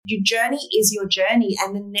Your journey is your journey,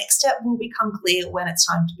 and the next step will become clear when it's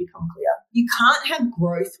time to become clear. You can't have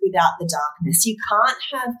growth without the darkness. You can't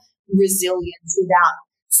have resilience without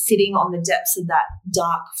sitting on the depths of that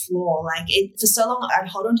dark floor. For so long, I'd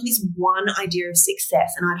hold on to this one idea of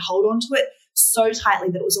success, and I'd hold on to it so tightly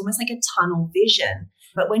that it was almost like a tunnel vision.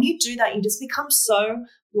 But when you do that, you just become so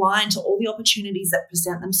blind to all the opportunities that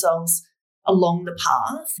present themselves along the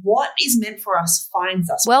path. What is meant for us finds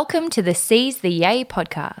us. Welcome to the Seize the Yay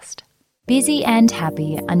podcast. Busy and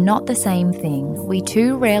happy are not the same thing. We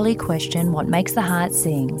too rarely question what makes the heart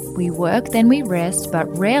sing. We work, then we rest, but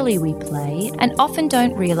rarely we play, and often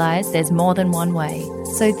don't realise there's more than one way.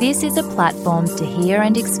 So this is a platform to hear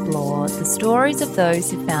and explore the stories of those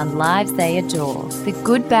who found lives they adore. The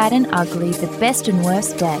good, bad and ugly, the best and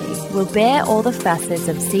worst day. We'll bear all the facets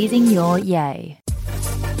of seizing your yay.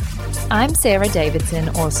 I'm Sarah Davidson,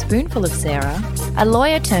 or Spoonful of Sarah, a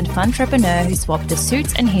lawyer turned funtrepreneur who swapped the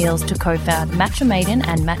suits and heels to co-found Matcha Maiden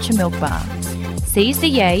and Matcha Milk Bar. Seize the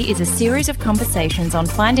Yay is a series of conversations on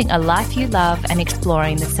finding a life you love and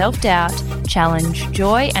exploring the self-doubt, challenge,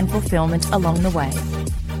 joy and fulfillment along the way.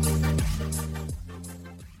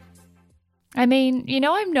 I mean,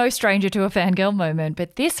 I'm no stranger to a fangirl moment,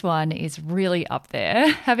 but this one is really up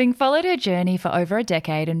there. Having followed her journey for over a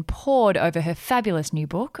decade and pored over her fabulous new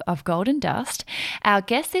book of Golden Dust, our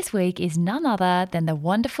guest this week is none other than the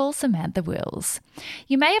wonderful Samantha Wills.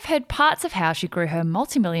 You may have heard parts of how she grew her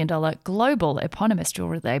multi-million-dollar global eponymous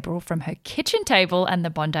jewelry label from her kitchen table and the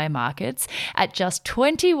Bondi markets at just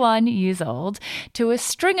 21 years old to a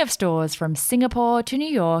string of stores from Singapore to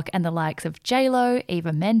New York and the likes of J-Lo,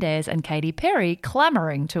 Eva Mendes and Katy Perry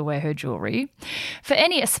clamouring to wear her jewellery. For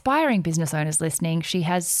any aspiring business owners listening, she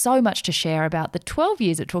has so much to share about the 12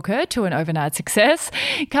 years it took her to an overnight success,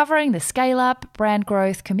 covering the scale-up, brand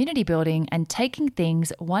growth, community building, and taking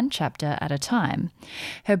things one chapter at a time.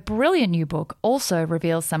 Her brilliant new book also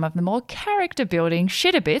reveals some of the more character-building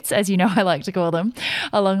shitter bits, as you know I like to call them,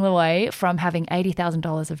 along the way, from having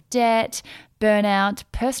 $80,000 of debt, burnout,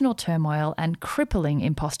 personal turmoil, and crippling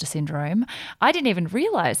imposter syndrome. I didn't even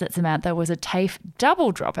realise that Samantha was a TAFE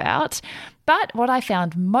double dropout. But what I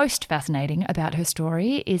found most fascinating about her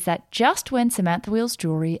story is that just when Samantha Wills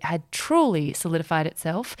Jewelry had truly solidified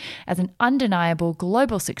itself as an undeniable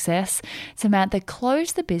global success, Samantha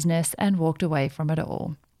closed the business and walked away from it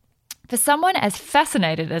all. For someone as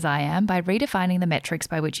fascinated as I am by redefining the metrics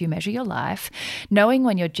by which you measure your life, knowing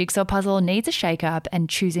when your jigsaw puzzle needs a shake-up and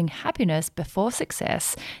choosing happiness before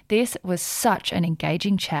success, this was such an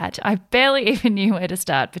engaging chat. I barely even knew where to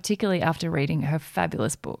start, particularly after reading her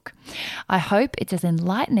fabulous book. I hope it's as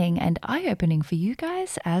enlightening and eye-opening for you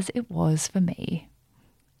guys as it was for me.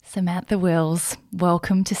 Samantha Wills,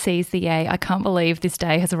 welcome to Seize the Yay. I can't believe this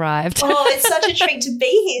day has arrived. Oh, it's such a treat to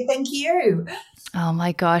be here. Thank you. Oh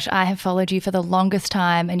my gosh, I have followed you for the longest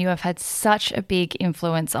time and you have had such a big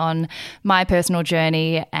influence on my personal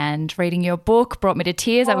journey, and reading your book brought me to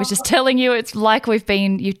tears. I was just telling you, it's like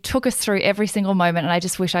you took us through every single moment, and I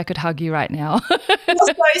just wish I could hug you right now. You're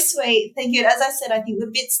so sweet. Thank you. And as I said, I think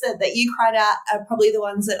the bits that you cried out are probably the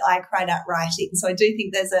ones that I cried out writing. So I do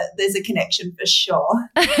think there's a connection for sure.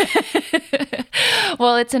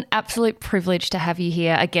 Well, it's an absolute privilege to have you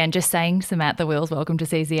here. Again, just saying Samantha Wills, welcome to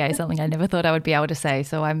CZA, something I never thought I would be able to say.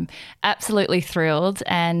 So I'm absolutely thrilled.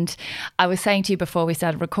 And I was saying to you before we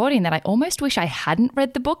started recording that I almost wish I hadn't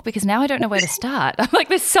read the book, because now I don't know where to start. I'm like,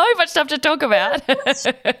 there's so much stuff to talk about.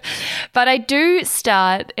 But I do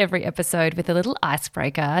start every episode with a little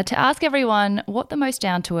icebreaker to ask everyone what the most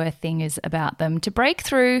down-to-earth thing is about them, to break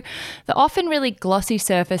through the often really glossy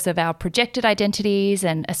surface of our projected identities,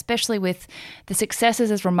 and especially with the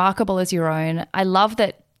successes as remarkable as your own. I love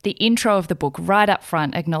that the intro of the book right up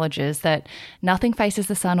front acknowledges that nothing faces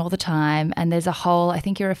the sun all the time, and there's a whole, I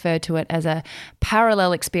think you referred to it as a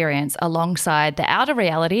parallel experience alongside the outer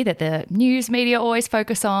reality that the news media always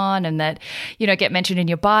focus on and that, get mentioned in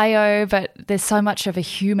your bio, but there's so much of a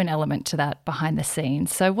human element to that behind the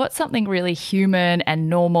scenes. So what's something really human and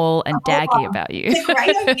normal and daggy about you? It's a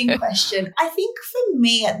great opening question. I think for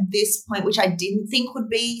me at this point, which I didn't think would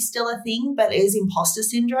be still a thing, but is imposter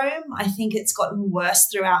syndrome. I think it's gotten worse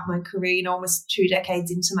throughout my career, almost 2 decades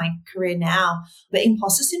into my career now. But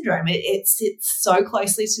imposter syndrome, it sits so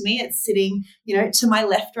closely to me. It's sitting, to my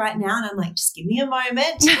left right now, and I'm like, just give me a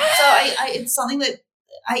moment. So it's something that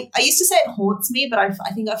I used to say it haunts me, but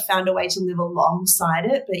I think I've found a way to live alongside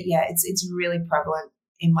it. But yeah, it's really prevalent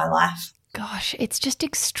in my life. Gosh, it's just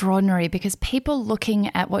extraordinary, because people looking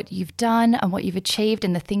at what you've done and what you've achieved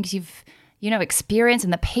and the things you've, experienced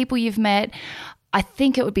and the people you've met, I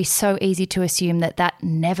think it would be so easy to assume that that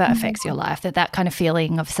never affects your life, that that kind of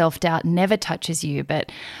feeling of self-doubt never touches you.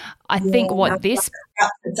 But I think what this...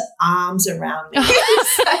 its arms around me.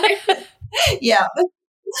 So, yeah.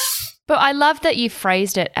 But I love that you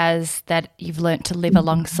phrased it as that you've learnt to live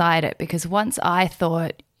alongside it, because once I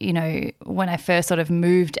thought, you know, when I first sort of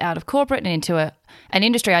moved out of corporate and into an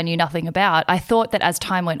industry I knew nothing about, I thought that as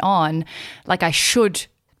time went on, like I should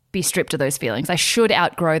be stripped of those feelings. I should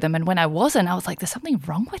outgrow them. And when I wasn't, I was like, there's something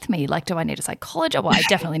wrong with me. Like, do I need a psychologist? Well, I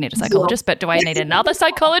definitely need a psychologist, but do I need another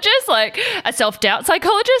psychologist, like a self-doubt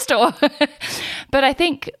psychologist? Or But I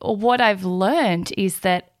think what I've learned is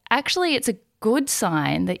that actually it's a good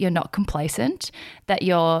sign that you're not complacent, that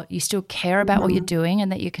you still care about what you're doing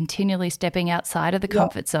and that you're continually stepping outside of the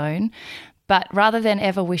comfort zone. But rather than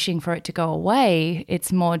ever wishing for it to go away,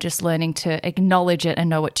 it's more just learning to acknowledge it and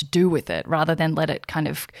know what to do with it rather than let it kind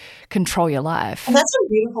of control your life. And that's a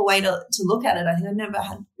beautiful way to look at it. I think I never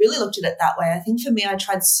had really looked at it that way. I think for me, I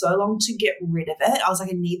tried so long to get rid of it. I was like,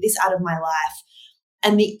 I need this out of my life.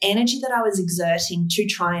 And the energy that I was exerting to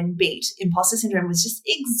try and beat imposter syndrome was just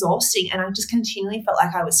exhausting. And I just continually felt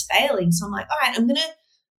like I was failing. So I'm like, all right, I'm going to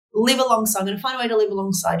live alongside. I'm going to find a way to live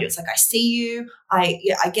alongside you. It's like, I see you. I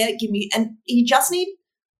get it. Give me, and you just need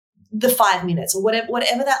the 5 minutes or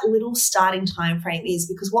whatever that little starting time frame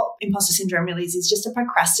is, because what imposter syndrome really is just a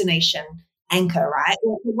procrastination anchor, right?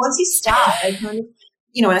 Once you start, I kind of,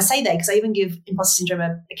 you know, and I say that because I even give imposter syndrome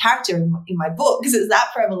a character in my book because it's that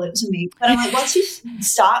prevalent to me. But I'm like, once you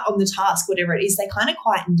start on the task, whatever it is, they kind of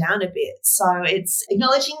quieten down a bit. So it's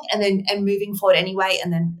acknowledging and moving forward anyway.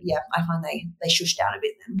 And then, yeah, I find they shush down a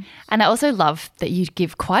bit then. And I also love that you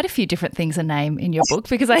give quite a few different things a name in your book,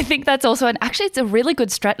 because I think that's also actually it's a really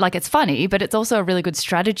good like it's funny, but it's also a really good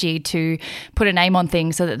strategy to put a name on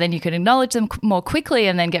things so that then you can acknowledge them more quickly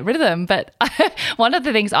and then get rid of them. But one of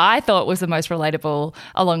the things I thought was the most relatable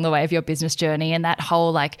along the way of your business journey, and that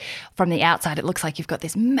whole, like, from the outside it looks like you've got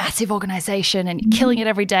this massive organization and you're killing it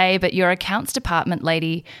every day, but your accounts department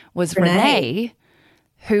lady was Renee,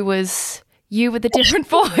 who was you with a different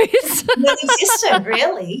voice. Non-existent,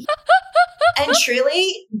 really. And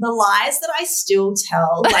truly, the lies that I still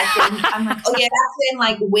tell, like, when I'm like, oh yeah, that's when,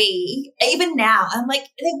 like, even now, I'm like,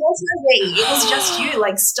 there was no we, it was just you.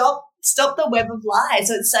 Like, stop the web of lies.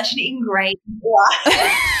 So it's such an ingrained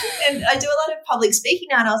lie. And I do a lot of public speaking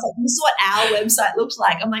now, and I was like, this is what our website looks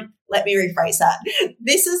like. I'm like, let me rephrase that.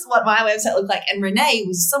 This is what my website looked like. And Renee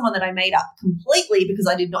was someone that I made up completely because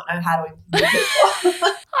I did not know how to implement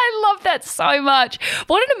it. I love that so much.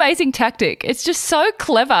 What an amazing tactic. It's just so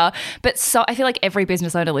clever. But so I feel like every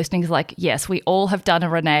business owner listening is like, yes, we all have done a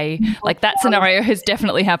Renee. Like, that scenario has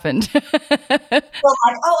definitely happened. Well,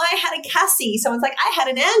 like, oh, I had a Cassie. Someone's like, I had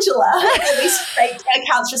an Angela. All these fake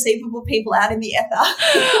accounts receivable people out in the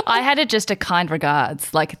ether. I had just a kind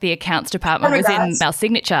regards. Like, the accounts department was in our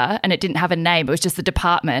signature and it didn't have a name. It was just the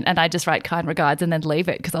department, and I just write kind regards and then leave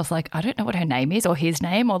it because I was like, I don't know what her name is or his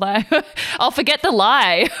name, although I'll forget the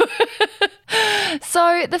lie.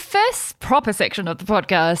 So the first proper section of the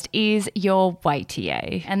podcast is your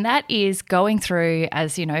waitier, and that is going through,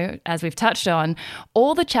 as you know, as we've touched on,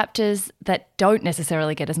 all the chapters that don't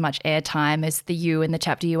necessarily get as much airtime as the you in the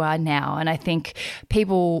chapter you are now. And I think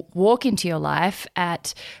people walk into your life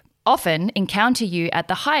often encounter you at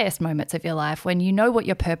the highest moments of your life when you know what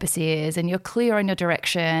your purpose is and you're clear on your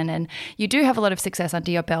direction and you do have a lot of success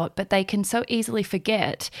under your belt, but they can so easily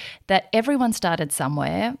forget that everyone started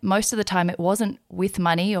somewhere. Most of the time it wasn't with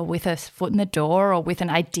money or with a foot in the door or with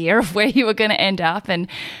an idea of where you were going to end up. And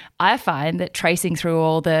I find that tracing through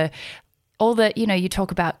all the, you know, you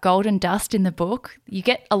talk about golden dust in the book, you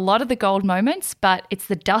get a lot of the gold moments, but it's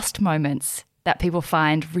the dust moments that people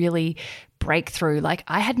find really breakthrough. Like,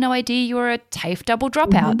 I had no idea you were a TAFE double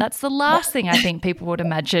dropout. That's the last thing I think people would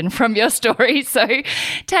imagine from your story. So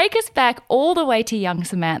take us back all the way to young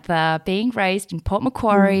Samantha, being raised in Port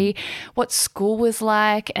Macquarie, what school was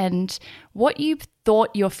like and what you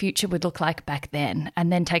thought your future would look like back then,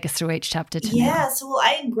 and then take us through each chapter to now. So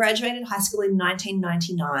I graduated high school in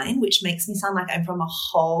 1999, which makes me sound like I'm from a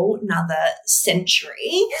whole nother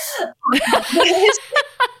century.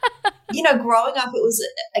 You know, growing up, it was,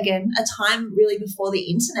 again, a time really before the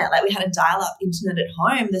internet. Like, we had a dial-up internet at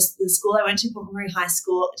home. The school I went to, Port Macquarie High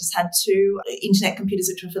School, just had 2 internet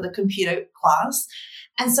computers, which were for the computer class.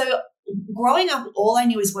 And so growing up, all I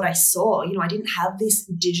knew is what I saw. I didn't have this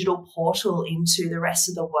digital portal into the rest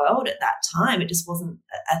of the world at that time. It just wasn't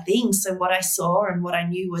a thing. So what I saw and what I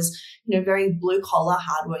knew was, very blue collar,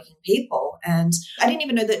 hardworking people. And I didn't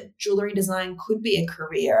even know that jewelry design could be a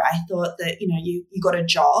career. I thought that, you got a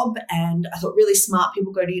job, and I thought really smart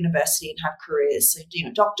people go to university and have careers. So,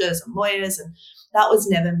 doctors and lawyers, and that was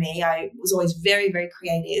never me. I was always very, very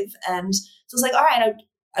creative. And so I was like, all right,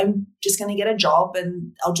 I'm just going to get a job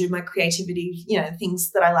and I'll do my creativity,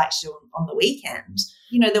 things that I like to do on the weekend.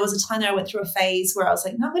 There was a time that I went through a phase where I was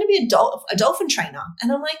like, no, I'm going to be a dolphin trainer.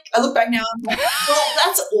 And I'm like, I look back now, I'm like, well,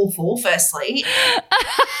 that's awful, firstly.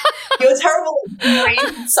 It was terrible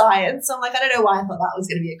marine science. I'm like, I don't know why I thought that was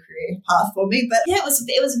going to be a career path for me. But yeah,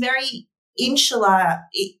 it was very insular.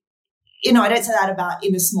 I don't say that about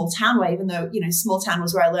in a small town way, even though, small town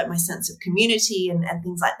was where I learnt my sense of community and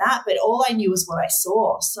things like that. But all I knew was what I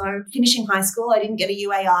saw. So finishing high school, I didn't get a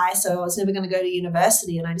UAI, so I was never going to go to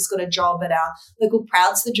university. And I just got a job at our local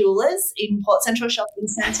Proudster Jewellers in Port Central Shopping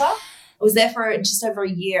Centre. I was there for just over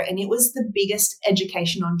a year, and it was the biggest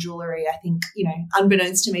education on jewellery. I think,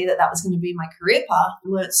 unbeknownst to me that was going to be my career path. I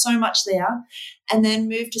learnt so much there, and then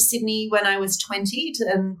moved to Sydney when I was 20,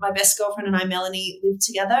 and my best girlfriend and I, Melanie, lived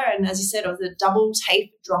together. And as you said, I was a double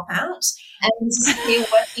TAFE dropout, and here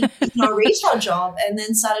working in a retail job, and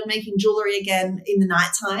then started making jewellery again in the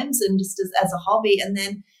night times and just as a hobby. And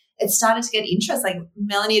then it started to get interest. Like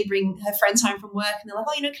Melanie would bring her friends home from work and they're like,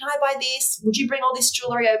 oh, can I buy this? Would you bring all this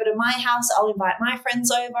jewelry over to my house? I'll invite my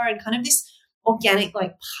friends over, and kind of this organic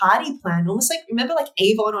like party plan, almost like, remember like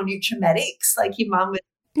Avon or Nutrimetics, like your mum would.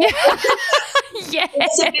 Yes.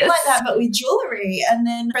 It's a bit like that, but with jewellery. And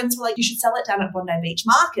then friends were like, you should sell it down at Bondi Beach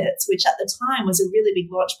markets, which at the time was a really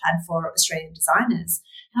big launch pad for Australian designers.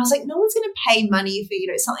 And I was like, no one's going to pay money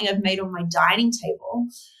for, something I've made on my dining table.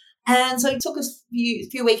 And so it took us a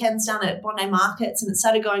few weekends down at Bondi markets, and it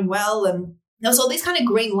started going well. And there was all these kind of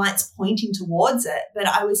green lights pointing towards it, but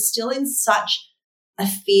I was still in such a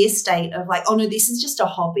fear state of like, oh no, this is just a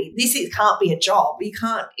hobby. It can't be a job. You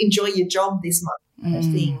can't enjoy your job this much. Kind of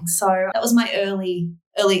thing. So that was my early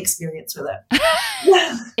experience with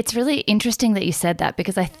it. It's really interesting that you said that,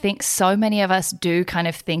 because I think so many of us do kind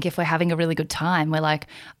of think if we're having a really good time, we're like,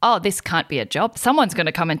 oh, this can't be a job. Someone's going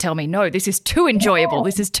to come and tell me, no, this is too enjoyable. Yeah.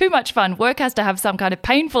 This is too much fun. Work has to have some kind of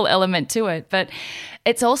painful element to it. But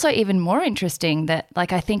it's also even more interesting that,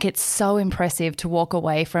 like, I think it's so impressive to walk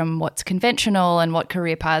away from what's conventional and what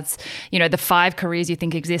career paths, the 5 careers you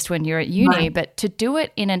think exist when you're at uni, right. But to do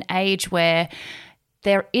it in an age where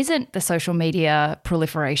there isn't the social media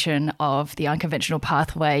proliferation of the unconventional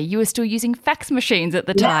pathway. You were still using fax machines at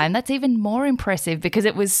the time. That's even more impressive, because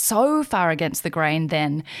it was so far against the grain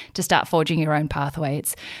then to start forging your own pathway.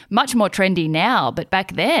 It's much more trendy now, but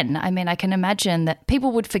back then, I can imagine that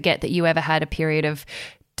people would forget that you ever had a period of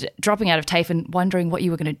dropping out of TAFE and wondering what you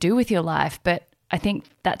were going to do with your life. But I think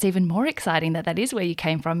that's even more exciting that is where you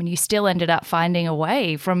came from, and you still ended up finding a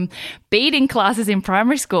way from beading classes in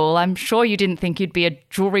primary school. I'm sure you didn't think you'd be a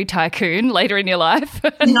jewelry tycoon later in your life.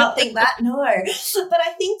 Did not think that, no. But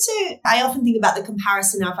I think too, I often think about the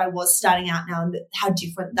comparison now if I was starting out now and how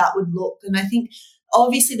different that would look. And I think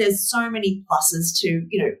obviously there's so many pluses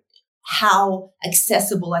to, how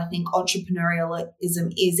accessible I think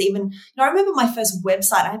entrepreneurialism is. Even, I remember my first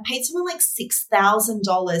website, I paid someone like $6,000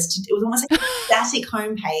 it was almost like a static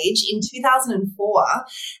homepage in 2004. And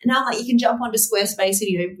now I'm like, you can jump onto Squarespace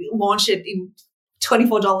and, launch it in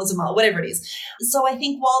 $24 a month, whatever it is. So I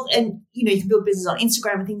think you can build business on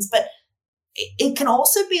Instagram and things, but it can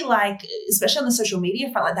also be like, especially on the social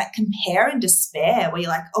media front, like that compare and despair where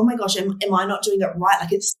you're like, oh my gosh, am I not doing it right?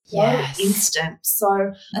 Like it's so instant.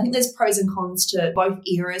 So I think there's pros and cons to both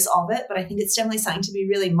eras of it, but I think it's definitely something to be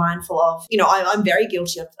really mindful of. I'm very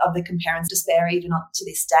guilty of the compare and despair even up to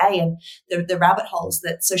this day, and the rabbit holes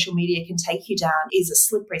that social media can take you down is a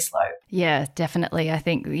slippery slope. Yeah, definitely. I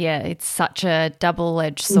think, it's such a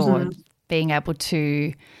double-edged sword, being able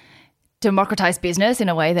to democratize business in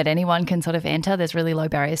a way that anyone can sort of enter. There's really low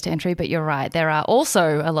barriers to entry, but you're right. There are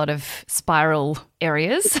also a lot of spiral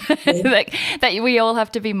areas that we all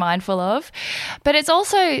have to be mindful of. But it's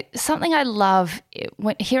also something I love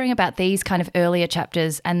when hearing about these kind of earlier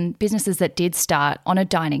chapters and businesses that did start on a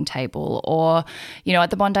dining table or,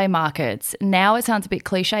 at the Bondi markets. Now it sounds a bit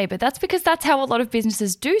cliche, but that's because that's how a lot of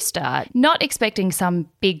businesses do start. Not expecting some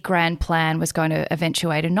big grand plan was going to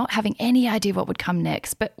eventuate and not having any idea what would come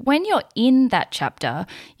next. But when you're in that chapter,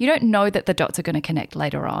 you don't know that the dots are going to connect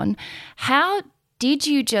later on. How did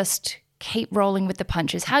you just keep rolling with the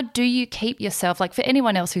punches? How do you keep yourself, like for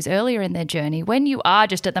anyone else who's earlier in their journey, when you are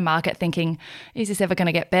just at the market thinking, is this ever going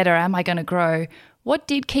to get better? Am I going to grow? What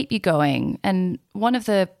did keep you going? And one of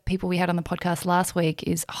the people we had on the podcast last week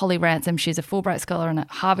is Holly Ransom. She's a Fulbright scholar and a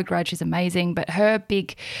Harvard grad. She's amazing. But her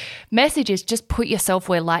big message is just put yourself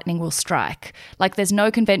where lightning will strike. Like there's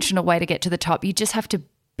no conventional way to get to the top. You just have to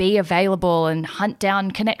be available and hunt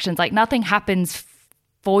down connections. Like nothing happens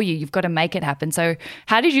for you. You've got to make it happen. So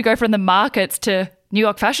how did you go from the markets to New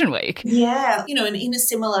York Fashion Week? Yeah, in a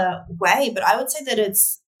similar way, but I would say that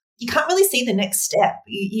you can't really see the next step.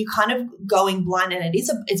 You kind of going blind, and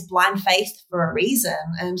it's blind faith for a reason.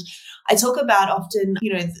 And I talk about often,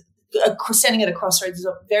 standing at a crossroads is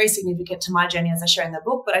very significant to my journey, as I share in the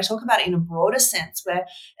book, but I talk about it in a broader sense where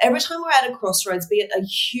every time we're at a crossroads, be it a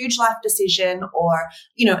huge life decision or,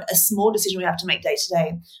 a small decision we have to make day to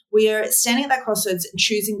day, we're standing at that crossroads and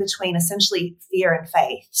choosing between essentially fear and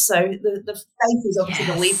faith. So the faith is obviously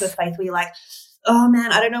the leap of faith where you're like, oh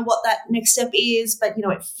man, I don't know what that next step is, but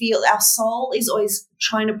our soul is always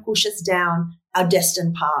trying to push us down our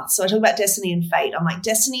destined path. So I talk about destiny and fate. I'm like,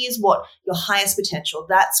 destiny is what your highest potential.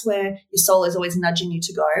 That's where your soul is always nudging you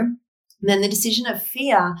to go. And then the decision of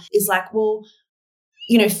fear is like, well,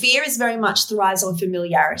 fear is very much thrives on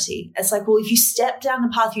familiarity. It's like, well, if you step down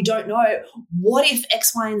the path you don't know, what if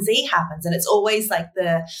X, Y, and Z happens? And it's always like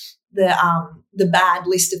the bad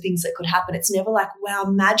list of things that could happen. It's never like, wow,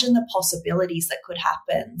 imagine the possibilities that could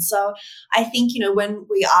happen. So I think, when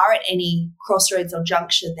we are at any crossroads or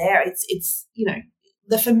juncture there, it's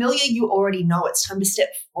the familiar you already know. It's time to step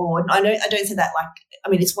forward. I don't say that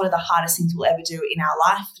it's one of the hardest things we'll ever do in our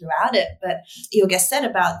life throughout it. But your guest said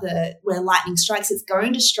about where lightning strikes, it's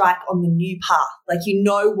going to strike on the new path. Like,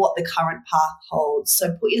 what the current path holds.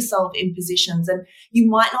 So put yourself in positions, and you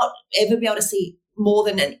might not ever be able to see more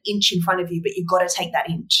than an inch in front of you, but you've got to take that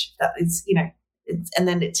inch. That is, and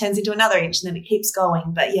then it turns into another inch, and then it keeps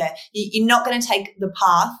going. But yeah, you're not going to take the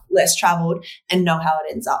path less traveled and know how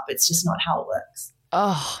it ends up. It's just not how it works.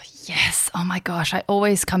 Oh, yes. Oh my gosh. I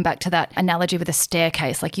always come back to that analogy with a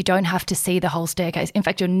staircase. Like, you don't have to see the whole staircase. In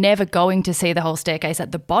fact, you're never going to see the whole staircase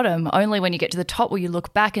at the bottom. Only when you get to the top will you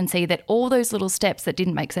look back and see that all those little steps that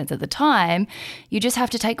didn't make sense at the time, you just have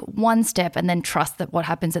to take one step and then trust that what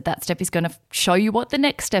happens at that step is going to show you what the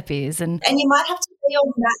next step is. And you might have to be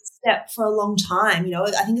on that step for a long time.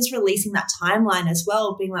 I think it's releasing that timeline as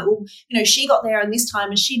well, being like, well, she got there in this time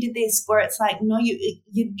and she did this, where it's like, no,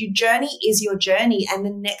 your journey is your journey, and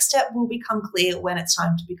the next step will become clear when it's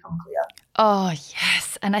time to become clear. Oh,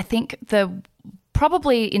 yes. And I think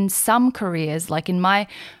probably in some careers, like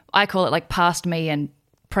I call it like past me and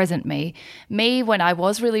present me when I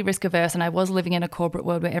was really risk averse and I was living in a corporate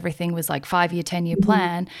world where everything was like 5-year, 10-year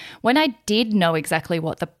plan, when I did know exactly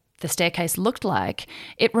what the staircase looked like,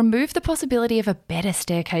 it removed the possibility of a better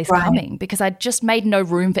staircase coming, because I just made no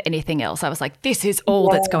room for anything else. I was like, this is all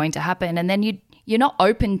that's going to happen. And then you're not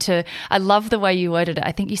open to, I love the way you worded it.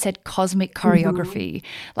 I think you said cosmic choreography.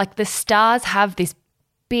 Like, the stars have this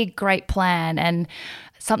big, great plan. And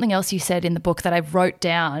something else you said in the book that I wrote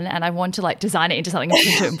down, and I want to design it into something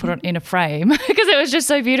and put it in a frame because it was just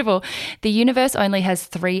so beautiful. The universe only has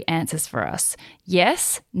 3 answers for us.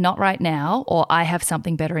 Yes, not right now, or I have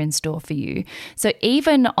something better in store for you. So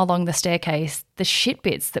even along the staircase, the shit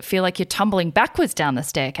bits that feel like you're tumbling backwards down the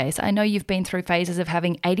staircase. I know you've been through phases of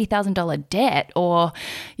having $80,000 debt, or,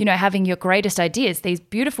 having your greatest ideas, these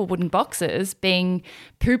beautiful wooden boxes being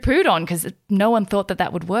poo-pooed on because no one thought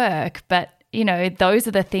that would work. But those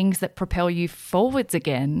are the things that propel you forwards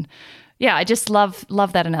again. Yeah, I just love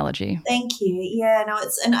that analogy. Thank you. Yeah, no,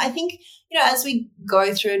 and I think, as we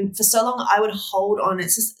go through, and for so long I would hold on,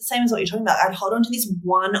 it's the same as what you're talking about. I'd hold on to this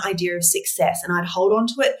one idea of success, and I'd hold on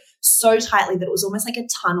to it so tightly that it was almost like a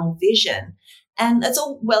tunnel vision. And that's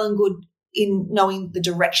all well and good in knowing the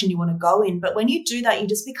direction you want to go in. But when you do that, you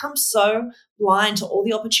just become so blind to all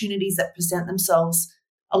the opportunities that present themselves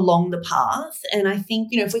along the path. And I think,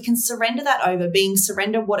 if we can surrender that over,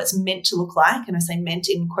 surrender what it's meant to look like, and I say meant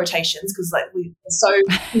in quotations because it's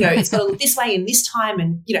got to look this way in this time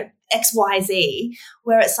and, X, Y, Z,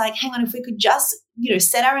 where it's like, hang on, if we could just,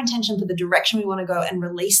 set our intention for the direction we want to go and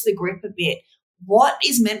release the grip a bit, what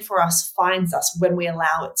is meant for us finds us when we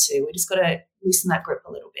allow it to. We just got to loosen that grip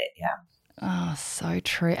a little bit. Yeah. Oh, so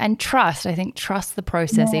true. And trust. I think trust the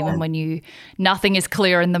process even when nothing is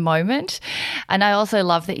clear in the moment. And I also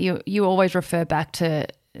love that you always refer back to,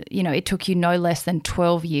 it took you no less than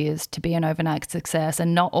 12 years to be an overnight success,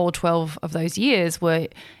 and not all 12 of those years were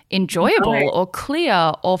enjoyable or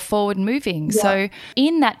clear or forward moving. Yeah. So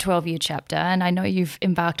in that 12-year chapter, and I know you've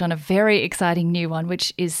embarked on a very exciting new one,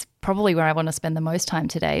 which is probably where I want to spend the most time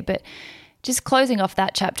today, but just closing off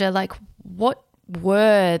that chapter, like, what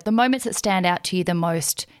were the moments that stand out to you the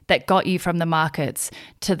most that got you from the markets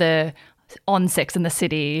to the on Sex and the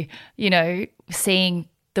City, seeing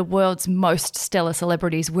the world's most stellar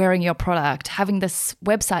celebrities wearing your product, having this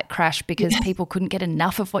website crash because people couldn't get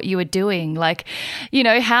enough of what you were doing. Like,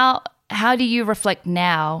 how do you reflect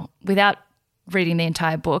now without reading the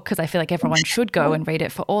entire book, because I feel like everyone should go and read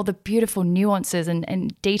it for all the beautiful nuances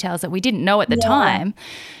and details that we didn't know at the time.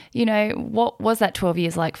 What was that 12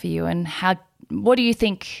 years like for you, and what do you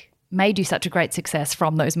think made you such a great success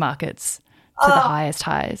from those markets to the highest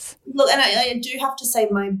highs? Look, and I do have to say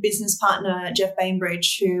my business partner, Jeff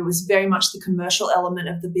Bainbridge, who was very much the commercial element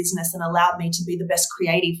of the business and allowed me to be the best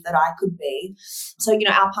creative that I could be. So,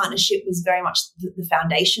 our partnership was very much the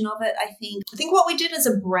foundation of it, I think. I think what we did as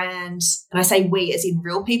a brand, and I say we as in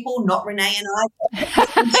real people, not Renee and I,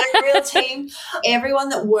 but a real team, everyone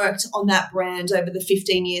that worked on that brand over the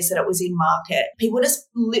 15 years that it was in market, people just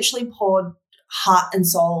literally poured heart and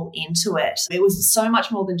soul into it. It was so much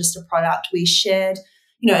more than just a product. We shared,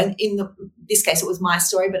 this case it was my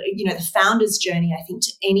story, but the founder's journey, I think,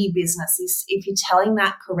 to any business is, if you're telling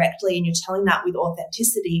that correctly and you're telling that with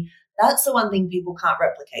authenticity, that's the one thing people can't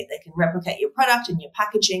replicate. They can replicate your product and your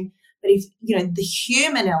packaging, but if the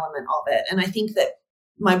human element of it, and I think that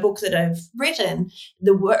my book that I've written,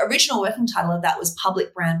 the original working title of that was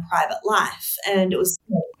Public Brand Private Life, and it was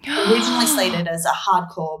originally slated as a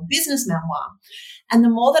hardcore business memoir. And the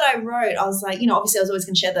more that I wrote, I was like, obviously I was always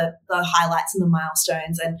going to share the highlights and the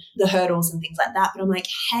milestones and the hurdles and things like that. But I'm like,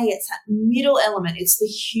 hey, it's that middle element. It's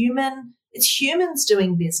humans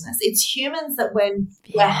doing business. It's humans that when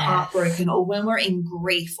we're heartbroken or when we're in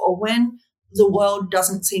grief or when the world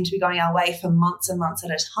doesn't seem to be going our way for months and months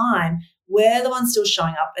at a time, we're the ones still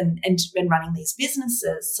showing up and running these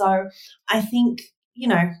businesses. So I think,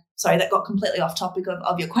 sorry, that got completely off topic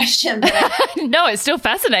of your question. But no, it's still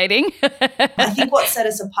fascinating. I think what set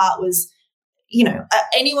us apart was,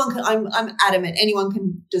 anyone can, I'm adamant, anyone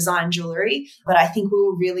can design jewelry, but I think we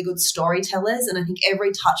were really good storytellers. And I think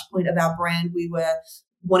every touch point of our brand, we were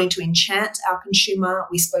wanting to enchant our consumer.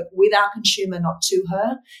 We spoke with our consumer, not to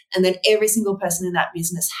her. And then every single person in that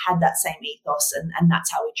business had that same ethos, and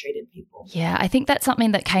that's how we treated people. Yeah, I think that's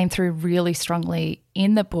something that came through really strongly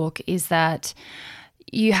in the book, is that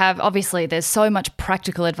you have, obviously, there's so much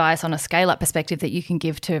practical advice on a scale-up perspective that you can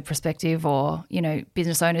give to prospective or,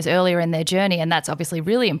 business owners earlier in their journey, and that's obviously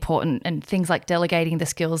really important. And things like delegating the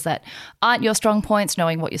skills that aren't your strong points,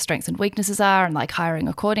 knowing what your strengths and weaknesses are, and like hiring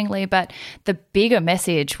accordingly. But the bigger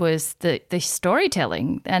message was the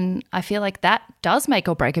storytelling, and I feel like that does make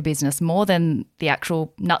or break a business more than the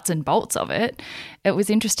actual nuts and bolts of it. It was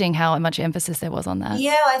interesting how much emphasis there was on that.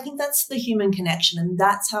 Yeah, I think that's the human connection, and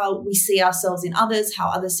that's how we see ourselves in others, how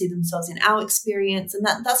others see themselves in our experience. And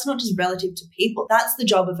that's not just relative to people. That's the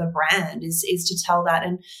job of a brand, is to tell that.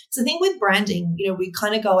 And so I think with branding, we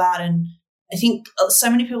kind of go out, and I think so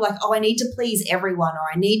many people are like, I need to please everyone, or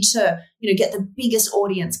I need to, get the biggest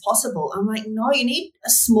audience possible. I'm like, no, you need a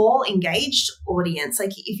small engaged audience.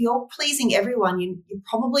 Like if you're pleasing everyone, you're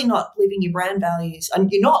probably not living your brand values, and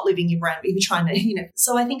you're not living your brand, but you're trying to,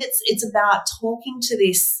 So I think it's about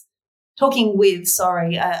talking with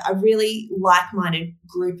a really like-minded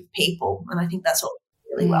group of people. And I think that's what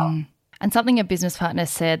really well. And something a business partner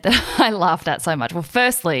said that I laughed at so much. Well,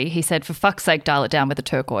 firstly, he said, for fuck's sake, dial it down with the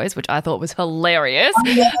turquoise, which I thought was hilarious. Oh,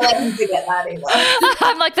 yeah, I didn't forget that either.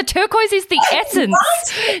 I'm like, the turquoise is the essence.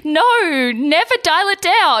 What? No, never dial it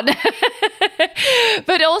down.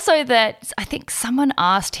 But also that I think someone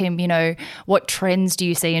asked him, what trends do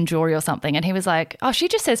you see in jewelry or something? And he was like, she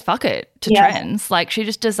just says fuck it to trends. Like she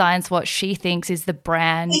just designs what she thinks is the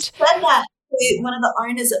brand. He said that to one of the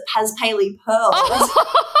owners at Paz Paley Pearls.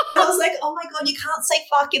 I was like, oh my God, you can't say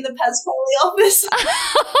fuck in the Paz Paley office.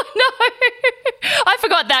 Oh, no. I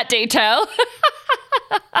forgot that detail.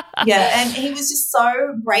 Yeah, and he was just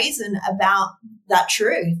so brazen about that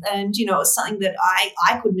truth. And, it was something that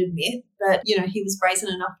I couldn't admit, but, he was brazen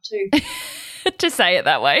enough to say it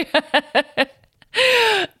that way.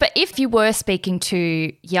 But if you were speaking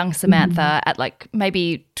to young Samantha at like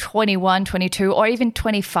maybe 21, 22, or even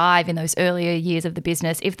 25 in those earlier years of the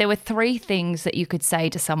business, if there were 3 things that you could say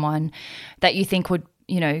to someone that you think would,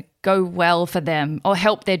 go well for them or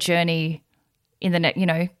help their journey in the next,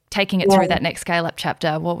 taking it through that next scale-up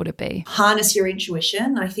chapter, what would it be? Harness your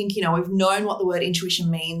intuition. I think, we've known what the word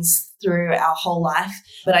intuition means through our whole life,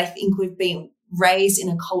 but I think we've been raised in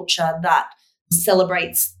a culture that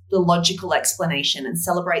celebrates the logical explanation and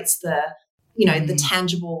celebrates the, the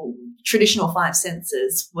tangible traditional 5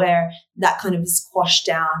 senses, where that kind of is quashed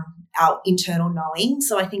down our internal knowing.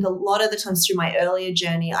 So I think a lot of the times through my earlier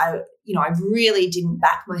journey, I really didn't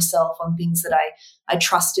back myself on things that I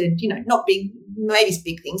trusted, not big, maybe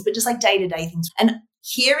big things, but just like day-to-day things. And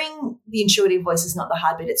hearing the intuitive voice is not the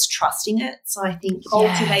hard bit, it's trusting it. So I think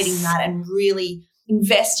cultivating that and really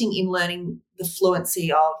investing in learning the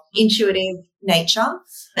fluency of intuitive nature.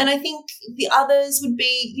 And I think the others would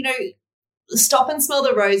be, stop and smell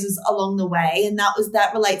the roses along the way. And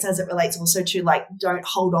that relates as it relates also to like, don't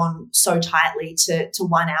hold on so tightly to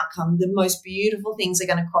one outcome. The most beautiful things are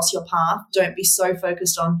going to cross your path. Don't be so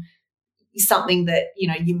focused on something that,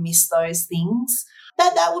 you miss those things.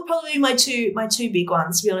 That would probably be my two big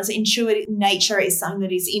ones, to be honest. Intuitive nature is something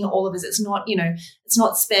that is in all of us. It's not, it's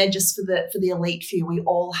not spared just for the elite few. We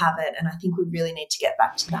all have it, and I think we really need to get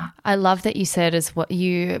back to that. I love that you said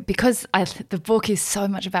because the book is so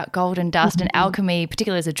much about golden dust and alchemy,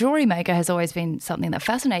 particularly as a jewelry maker, has always been something that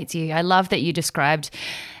fascinates you. I love that you described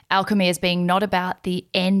alchemy as being not about the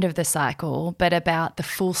end of the cycle, but about the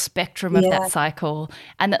full spectrum of that cycle,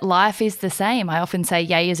 and that life is the same. I often say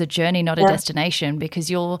yay is a journey, not a destination,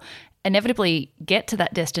 because you'll inevitably get to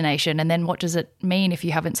that destination, and then what does it mean if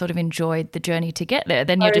you haven't sort of enjoyed the journey to get there?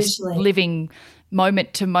 Then you're just living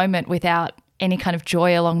moment to moment without any kind of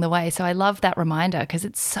joy along the way. So I love that reminder, because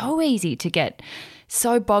it's so easy to get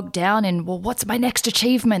so bogged down in, well, what's my next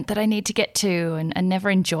achievement that I need to get to, and never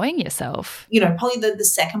enjoying yourself. Probably the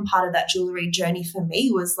second part of that jewelry journey for me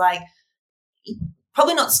was like,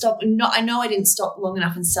 probably not stop. I know I didn't stop long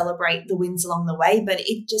enough and celebrate the wins along the way, but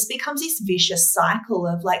it just becomes this vicious cycle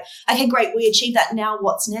of like, okay, great, we achieved that. Now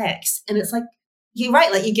what's next? And it's like, you're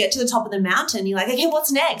right. Like you get to the top of the mountain, you're like, okay,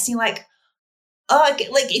 what's next? And you're like, oh,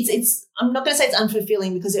 like it's. I'm not going to say it's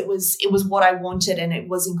unfulfilling, because it was what I wanted, and it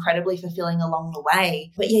was incredibly fulfilling along the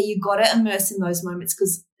way. But yeah, you got to immerse in those moments,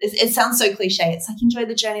 because it sounds so cliche. It's like, enjoy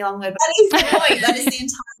the journey along the way. But that is the point. That is the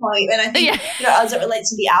entire point. And I think as it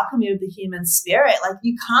relates to the alchemy of the human spirit, like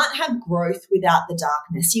you can't have growth without the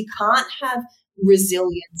darkness. You can't have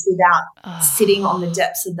resilience without sitting on the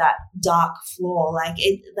depths of that dark floor. Like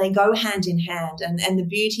they go hand in hand, and the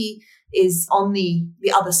beauty is on the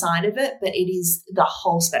other side of it, but it is the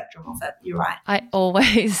whole spectrum of it. You're right. I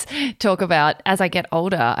always talk about, as I get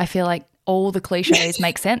older, I feel like all the cliches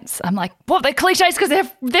make sense. I'm like, well, they're cliches because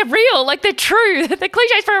they're real, like they're true. They're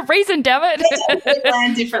cliches for a reason, damn it. They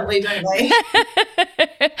land differently, don't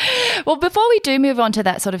they? Well, before we do move on to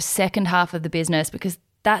that sort of second half of the business, because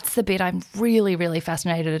that's the bit I'm really, really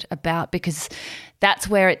fascinated about, because that's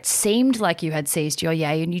where it seemed like you had seized your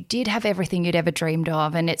yay and you did have everything you'd ever dreamed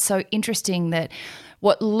of. And it's so interesting that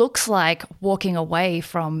what looks like walking away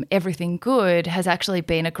from everything good has actually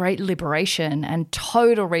been a great liberation and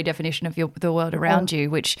total redefinition of the world around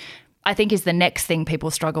you, which I think is the next thing people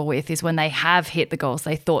struggle with, is when they have hit the goals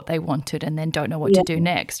they thought they wanted and then don't know what to do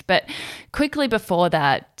next. But quickly before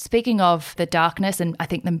that, speaking of the darkness and I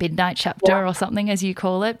think the midnight chapter or something as you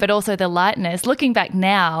call it, but also the lightness, looking back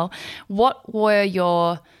now, what were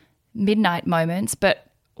your midnight moments, but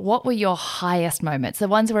what were your highest moments? The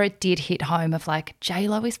ones where it did hit home of like,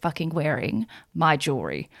 J-Lo is fucking wearing my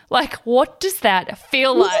jewelry. Like, what does that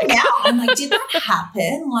feel like? Yeah, I'm like, did that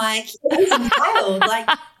happen? Like, it was wild. Like,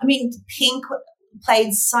 I mean, Pink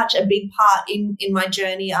played such a big part in my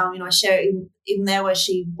journey. I share in there where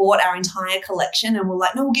she bought our entire collection and we're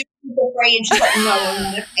like, no, we'll give it for free. And she's like, no, I'm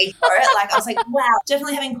going to pay for it. Like, I was like, wow.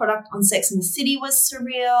 Definitely having product on Sex and the City was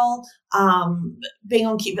surreal. Being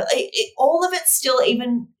on Cute, all of it still,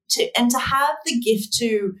 even to have the gift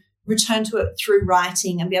to return to it through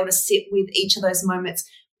writing and be able to sit with each of those moments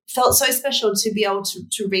felt so special, to be able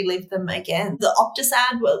to relive them again. The Optus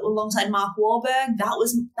ad alongside Mark Wahlberg, that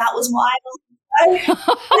was wild. I know,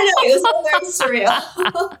 it was all very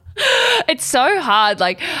surreal. It's so hard.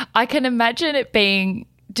 Like, I can imagine it being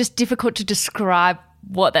just difficult to describe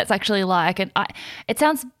what that's actually like. And it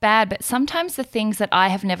sounds bad, but sometimes the things that I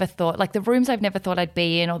have never thought, like the rooms I've never thought I'd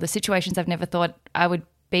be in or the situations I've never thought I would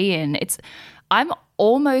be in, I'm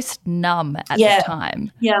almost numb at the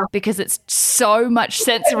time because it's so much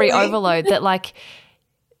sensory overload that, like,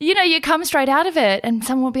 you come straight out of it and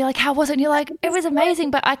someone will be like, how was it? And you're like, it was amazing,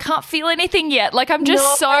 but I can't feel anything yet. Like, I'm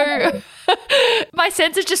just so – my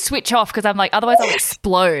senses just switch off because I'm like, otherwise I'll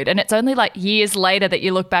explode. And it's only like years later that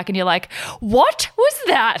you look back and you're like, what was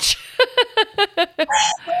that? I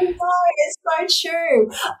know, it's so true.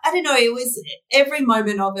 I don't know. It was – every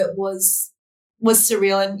moment of it was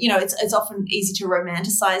surreal. And, it's often easy to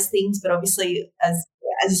romanticize things, but obviously as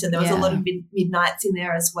you said, there was a lot of midnights in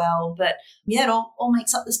there as well. But, it all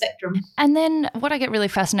makes up the spectrum. And then what I get really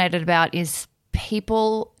fascinated about is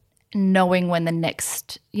people knowing when the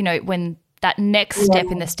next, when that next step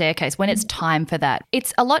in the staircase, when it's time for that.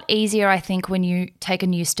 It's a lot easier, I think, when you take a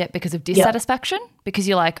new step because of dissatisfaction, because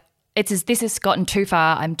you're like, this has gotten too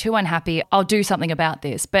far. I'm too unhappy. I'll do something about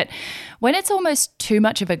this. But when it's almost too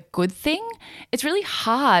much of a good thing, it's really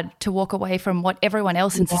hard to walk away from what everyone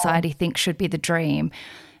else in society thinks should be the dream.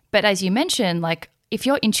 But as you mentioned, like, if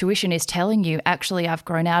your intuition is telling you, actually, I've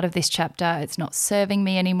grown out of this chapter, it's not serving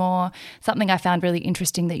me anymore. Something I found really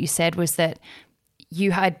interesting that you said was that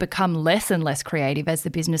you had become less and less creative as the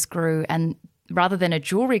business grew, and rather than a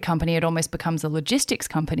jewelry company, it almost becomes a logistics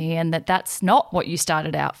company, and that's not what you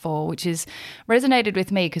started out for, which is resonated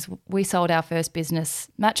with me because we sold our first business,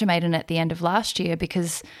 Matcha Maiden, at the end of last year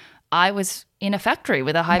because I was in a factory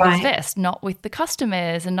with a high-vis vest, not with the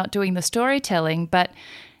customers and not doing the storytelling. But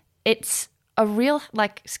it's a real,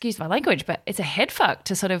 like, excuse my language, but it's a head fuck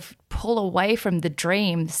to sort of pull away from the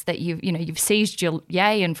dreams that you've seized your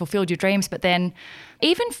yay and fulfilled your dreams. But then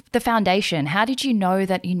even the foundation, how did you know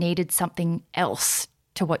that you needed something else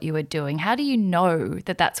to what you were doing? How do you know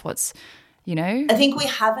that that's what's, I think we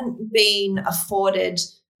haven't been afforded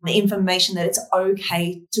the information that it's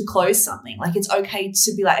okay to close something. Like, it's okay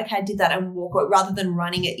to be like, okay, I did that and walk away, rather than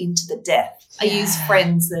running it into the death. I use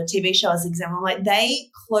Friends, the TV show, as an example. I'm like, they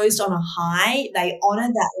closed on a high. They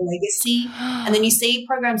honored that legacy. And then you see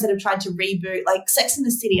programs that have tried to reboot, like Sex and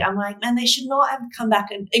the City. I'm like, man, they should not have come back.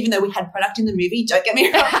 And even though we had product in the movie, don't get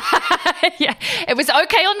me wrong. Yeah, it was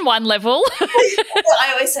okay on one level. I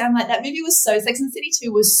always say, I'm like, that movie was Sex and the City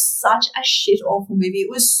 2 was such a shit, awful movie. It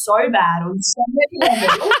was so bad on so many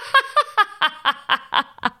levels.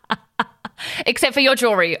 Except for your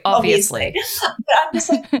jewelry, obviously. But I'm just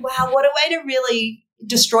like, wow, what a way to really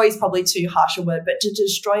destroy is probably too harsh a word, but to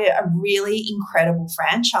destroy a really incredible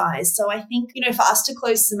franchise. So I think, for us to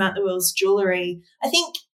close Samantha Wills Jewelry, I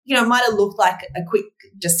think, it might have looked like a quick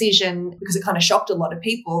decision because it kind of shocked a lot of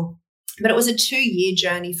people. But it was a 2-year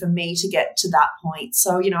journey for me to get to that point.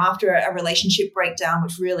 So, after a relationship breakdown,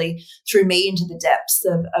 which really threw me into the depths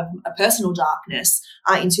of a personal darkness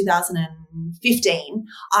in 2015,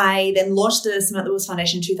 I then launched the Samantha Wills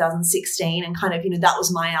Foundation in 2016, and kind of, that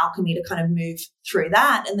was my alchemy to kind of move through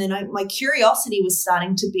that. And then my curiosity was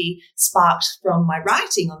starting to be sparked from my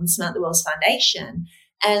writing on the Samantha Wills Foundation.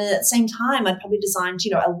 And at the same time, I'd probably designed,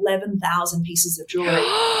 11,000 pieces of jewelry.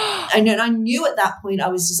 And I knew at that point I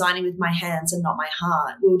was designing with my hands and not my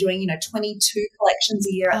heart. We were doing, 22 collections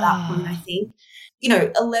a year at that point, I think.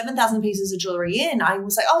 11,000 pieces of jewelry in, I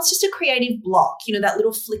was like, oh, it's just a creative block. That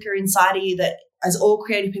little flicker inside of you that, as all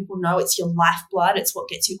creative people know, it's your lifeblood. It's what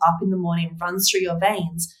gets you up in the morning, runs through your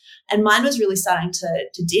veins. And mine was really starting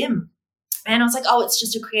to dim. And I was like, oh, it's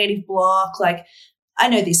just a creative block. Like, I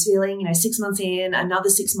know this feeling, 6 months in, another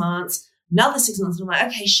 6 months, another 6 months. And I'm like,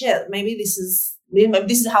 okay, shit, maybe this is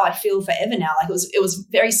how I feel forever now. Like, it was a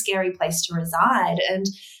very scary place to reside. And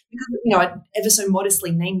because, I'd ever so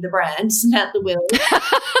modestly named the brand Samantha Wills.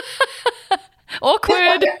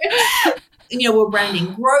 Awkward. We're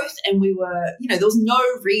branding growth, and we were, there was no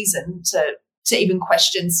reason to even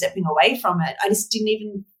question stepping away from it. I just didn't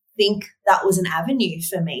even think that was an avenue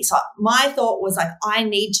for me. So my thought was like, I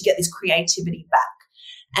need to get this creativity back.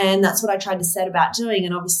 And that's what I tried to set about doing.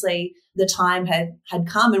 And obviously the time had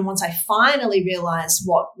come. And once I finally realized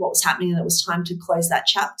what was happening and it was time to close that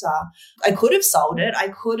chapter, I could have sold it. I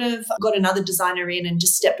could have got another designer in and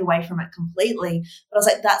just stepped away from it completely. But I was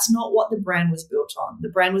like, that's not what the brand was built on. The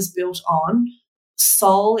brand was built on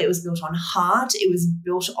soul. It was built on heart. It was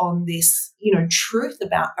built on this, truth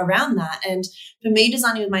around that. And for me,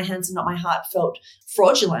 designing with my hands and not my heart felt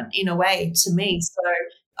fraudulent in a way to me. So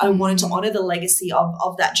I wanted to honor the legacy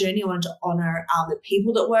of that journey. I wanted to honor the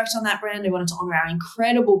people that worked on that brand. I wanted to honor our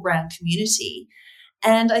incredible brand community.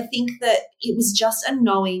 And I think that it was just a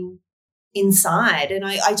knowing inside. And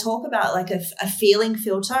I talk about like a feeling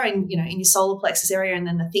filter and, in your solar plexus area, and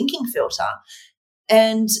then the thinking filter.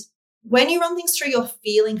 And when you run things through your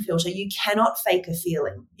feeling filter, you cannot fake a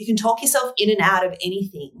feeling. You can talk yourself in and out of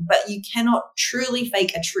anything, but you cannot truly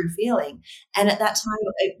fake a true feeling. And at that time,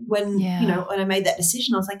 when I made that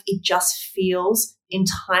decision, I was like, it just feels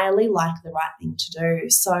entirely like the right thing to do.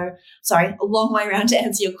 So, sorry, a long way around to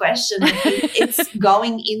answer your question. I think it's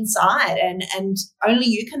going inside, and only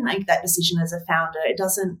you can make that decision as a founder. It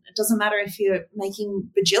doesn't matter if you're making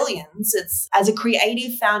bajillions. It's, as a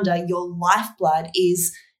creative founder, your lifeblood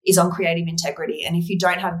is on creative integrity. And if you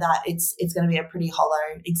don't have that, it's going to be a pretty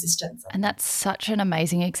hollow existence. And that's such an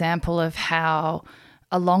amazing example of how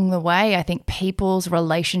along the way, I think people's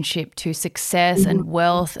relationship to success and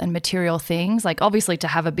wealth and material things, like obviously to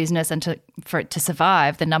have a business and for it to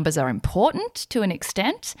survive, the numbers are important to an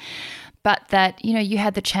extent, but that, you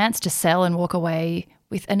had the chance to sell and walk away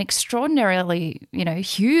with an extraordinarily,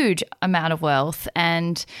 huge amount of wealth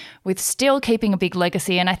and with still keeping a big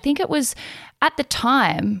legacy. And I think it was at the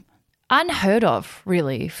time unheard of,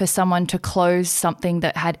 really, for someone to close something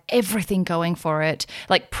that had everything going for it,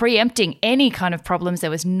 like preempting any kind of problems. There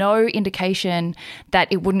was no indication that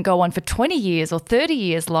it wouldn't go on for 20 years or 30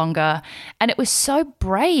 years longer. And it was so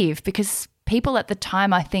brave because people at the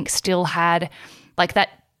time, I think, still had like that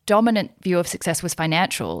dominant view of success was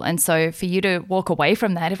financial. And so for you to walk away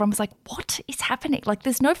from that, everyone was like, what is happening? Like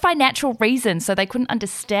there's no financial reason. So they couldn't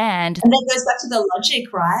understand. And that goes back to the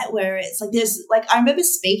logic, right? Where it's like I remember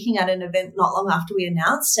speaking at an event not long after we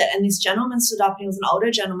announced it, and this gentleman stood up and he was an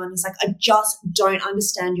older gentleman. He's like, I just don't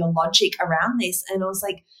understand your logic around this. And I was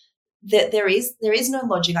like, there is no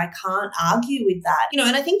logic. I can't argue with that.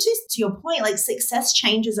 And I think to your point, like success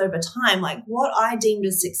changes over time. Like what I deemed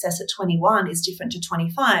as success at 21 is different to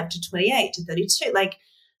 25, to 28, to 32. Like,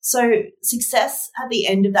 so success at the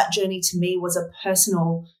end of that journey to me was a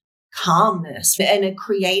personal calmness and a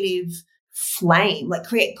creative flame. Like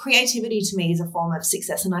creativity to me is a form of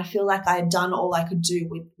success. And I feel like I had done all I could do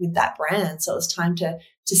with that brand. So it was time to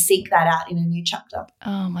seek that out in a new chapter.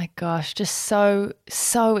 Oh my gosh, just so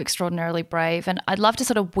extraordinarily brave. And I'd love to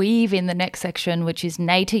sort of weave in the next section, which is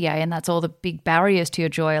nay to yay, and that's all the big barriers to your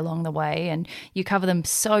joy along the way. And you cover them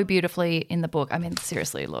so beautifully in the book. I mean,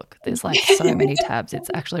 seriously, look, there's like so many tabs. It's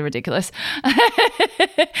actually ridiculous.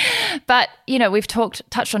 But, we've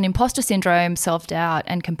touched on imposter syndrome, self-doubt,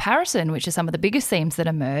 and comparison, which are some of the biggest themes that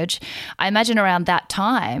emerge. I imagine around that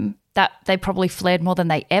time, that they probably flared more than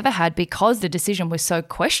they ever had because the decision was so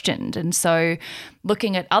questioned. And so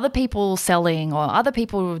looking at other people selling or other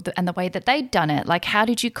people and the way that they'd done it, like how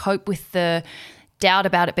did you cope with the doubt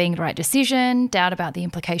about it being the right decision, doubt about the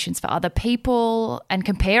implications for other people, and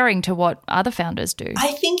comparing to what other founders do?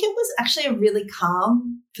 I think it was actually a really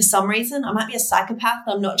calm, for some reason. I might be a psychopath,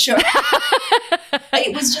 I'm not sure.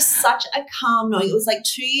 It was just such a calm knowing. It was like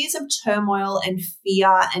 2 years of turmoil and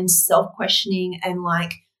fear and self-questioning and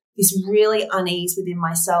like this really unease within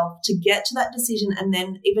myself to get to that decision. And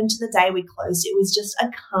then even to the day we closed, it was just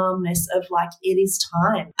a calmness of like, it is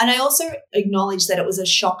time. And I also acknowledge that it was a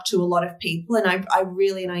shock to a lot of people. And I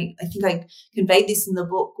think I conveyed this in the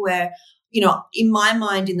book where, in my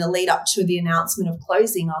mind, in the lead up to the announcement of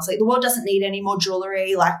closing, I was like, the world doesn't need any more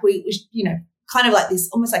jewelry. Like we kind of like this,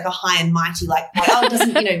 almost like a high and mighty, like oh, it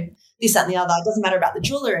doesn't, this, that, and the other. It doesn't matter about the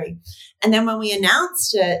jewelry. And then when we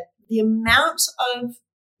announced it, the amount of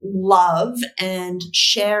love and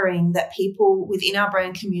sharing that people within our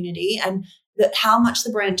brand community and that how much the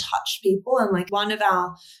brand touched people. And like one of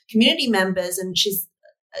our community members, and she's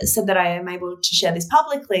said that I am able to share this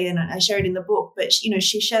publicly and I share it in the book, but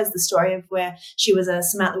she shares the story of where she was a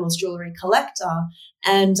Samantha Wills jewelry collector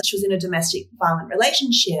and she was in a domestic violent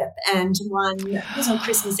relationship, and it was on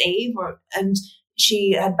Christmas Eve and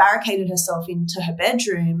she had barricaded herself into her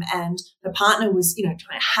bedroom and her partner was, trying to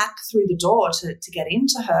hack through the door to get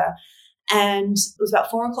into her. And it was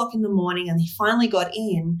about 4:00 in the morning and he finally got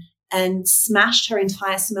in and smashed her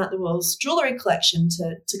entire Samantha Wills jewelry collection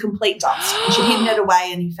to complete dust. And she'd hidden it away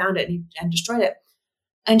and he found it and destroyed it.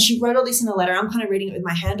 And she wrote all this in a letter. I'm kind of reading it with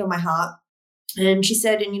my hand on my heart. And she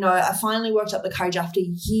said, I finally worked up the courage after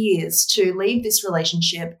years to leave this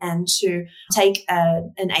relationship and to take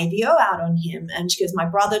an AVO out on him. And she goes, my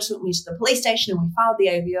brother took me to the police station and we filed the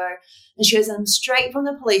AVO. And she goes, and straight from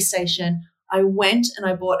the police station, I went and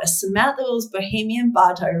I bought a Samantha Wills Bohemian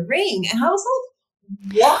Bartow ring. And I was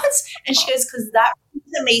like, what? And she goes, because that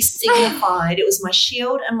to me signified, it was my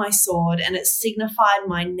shield and my sword, and it signified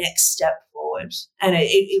my next step forward. And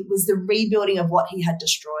it was the rebuilding of what he had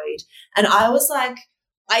destroyed. And I was like,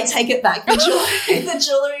 I take it back. The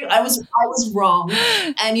jewelry, I was wrong.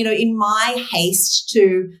 And, in my haste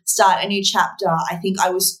to start a new chapter, I think I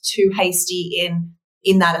was too hasty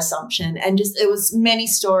in that assumption. And just, it was many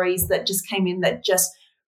stories that just came in that just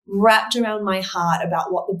wrapped around my heart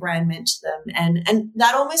about what the brand meant to them. And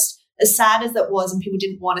that almost, as sad as that was and people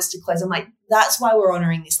didn't want us to close, I'm like, that's why we're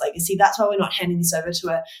honoring this legacy. That's why we're not handing this over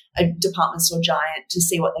to a department store giant to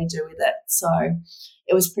see what they do with it. So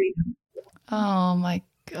it was pretty good. Oh my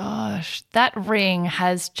gosh, that ring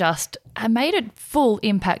has just made a full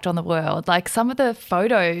impact on the world. Like some of the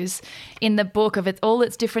photos in the book of all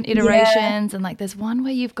its different iterations, and like there's one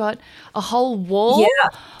where you've got a whole wall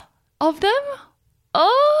of them.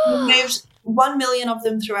 Oh, we moved 1 million of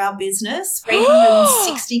them through our business,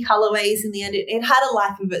 360 colorways in the end. It had a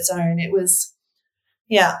life of its own. It was,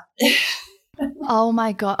 Oh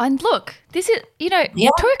my God. And look, this is,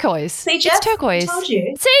 turquoise. See, Jeff, it's turquoise. I told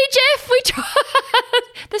you. See, Jeff, we tried.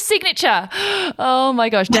 The signature. Oh my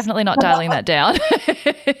gosh, definitely not dialing that down.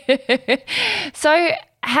 So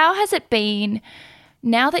how has it been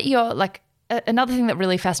now that you're like another thing that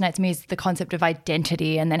really fascinates me is the concept of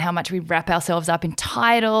identity, and then how much we wrap ourselves up in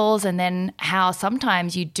titles, and then how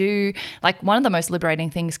sometimes you do, like, one of the most liberating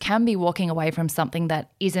things can be walking away from something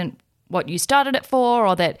that isn't what you started it for,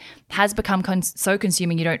 or that has become so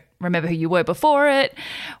consuming you don't remember who you were before it.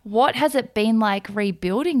 What has it been like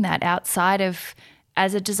rebuilding that outside of,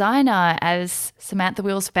 as a designer, as Samantha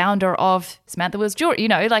Wheels, founder of Samantha Wheels Jewelry? You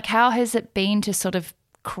know, like, how has it been to sort of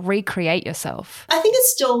recreate yourself? I think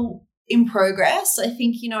it's still in progress. I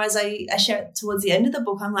think, as I share it towards the end of the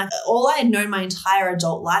book, I'm like, all I had known my entire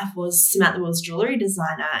adult life was Samantha Wheels jewelry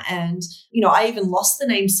designer. And, I even lost the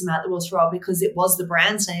name Samantha Wheels for a while because it was the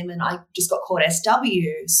brand's name and I just got called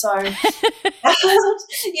SW. So,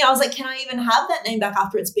 I was like, can I even have that name back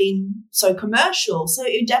after it's been so commercial? So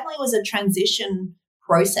it definitely was a transition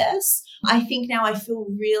process. I think now I feel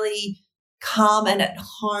really calm and at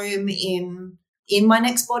home in my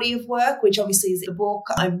next body of work, which obviously is the book.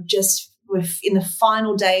 We're in the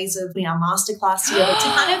final days of our masterclass together to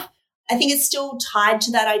kind of, I think it's still tied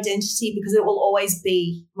to that identity because it will always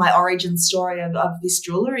be my origin story of this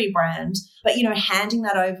jewelry brand. But, handing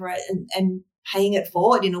that over and paying it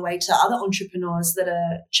forward in a way to other entrepreneurs that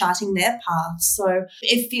are charting their paths. So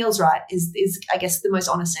it feels right is I guess the most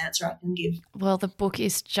honest answer I can give. Well, the book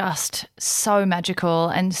is just so magical,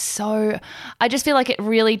 and so I just feel like it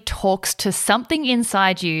really talks to something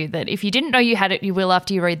inside you that if you didn't know you had it, you will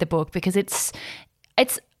after you read the book, because it's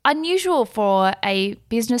unusual for a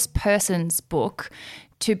business person's book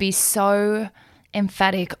to be so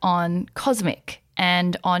emphatic on cosmic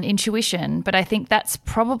and on intuition. But I think that's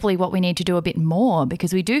probably what we need to do a bit more,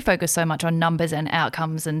 because we do focus so much on numbers and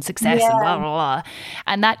outcomes and success and blah, blah, blah.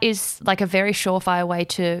 And that is like a very surefire way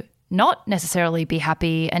to not necessarily be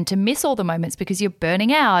happy and to miss all the moments because you're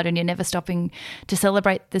burning out and you're never stopping to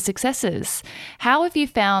celebrate the successes. How have you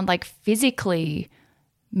found, like, physically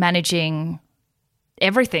managing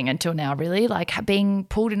everything until now, really, like being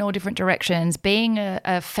pulled in all different directions, being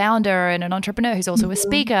a founder and an entrepreneur who's also a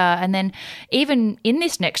speaker, and then even in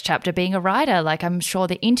this next chapter being a writer? Like, I'm sure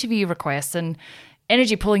the interview requests and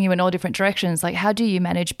energy pulling you in all different directions. Like, how do you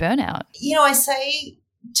manage burnout? I say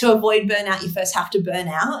to avoid burnout, you first have to burn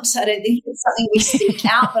out. I don't think it's something we seek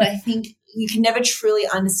out, but I think you can never truly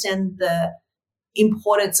understand the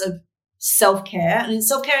importance of self-care. And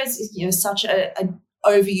self-care is, such a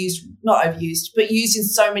not overused, but used in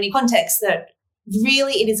so many contexts that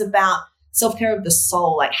really it is about self-care of the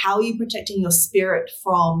soul. Like, how are you protecting your spirit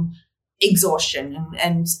from exhaustion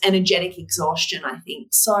and energetic exhaustion, I think.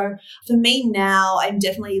 So for me now, I'm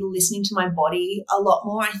definitely listening to my body a lot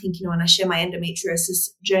more. I think, when I share my endometriosis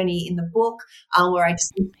journey in the book, where I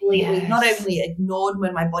just completely not only ignored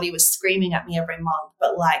when my body was screaming at me every month,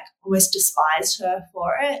 but like almost despised her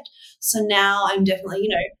for it. So now I'm definitely,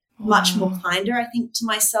 much more kinder, I think, to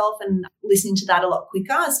myself, and listening to that a lot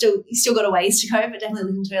quicker. You still got a ways to go, but definitely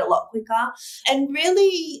listening to it a lot quicker. And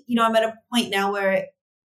really, I'm at a point now where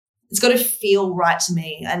it's got to feel right to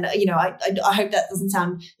me. And, I hope that doesn't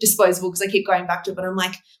sound disposable because I keep going back to it, but I'm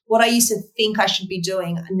like, what I used to think I should be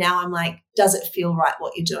doing, now I'm like, does it feel right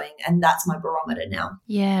what you're doing? And that's my barometer now.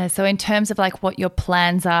 Yeah. So in terms of like what your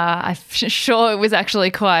plans are, I'm sure it was actually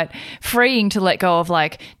quite freeing to let go of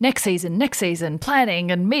like next season, planning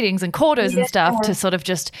and meetings and quarters and stuff, to sort of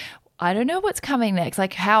just, I don't know what's coming next.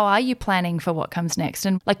 Like, how are you planning for what comes next?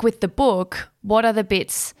 And like with the book, what are the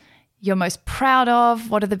bits you're most proud of?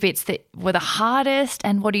 What are the bits that were the hardest,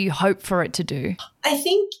 and what do you hope for it to do? I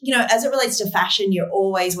think, as it relates to fashion, you're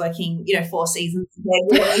always working, 4 seasons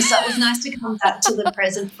ahead, really. So it was nice to come back to the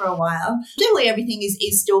present for a while. Definitely everything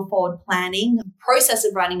is still forward planning. The process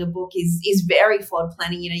of writing a book is very forward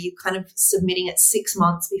planning. You're kind of submitting it 6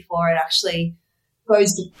 months before it actually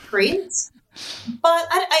goes to print. But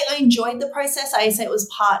I enjoyed the process. I say it was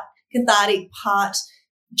part cathartic, part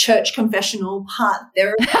church confessional, part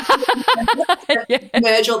therapy.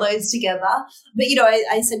 Merge all those together. But,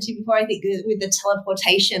 I said to you before, I think with the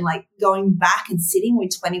teleportation, like going back and sitting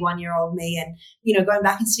with 21-year-old me and, going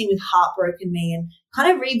back and sitting with heartbroken me and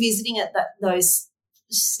kind of revisiting it, those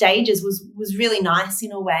stages was really nice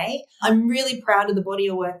in a way. I'm really proud of the body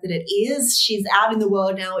of work that it is. She's out in the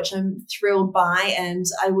world now, which I'm thrilled by, and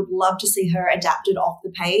I would love to see her adapted off the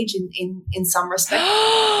page in some respect.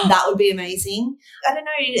 That would be amazing. I don't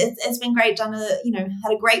know. It's been great. Had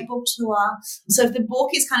a great book tour. So if the book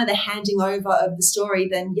is kind of the handing over of the story,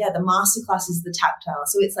 then the masterclass is the tactile.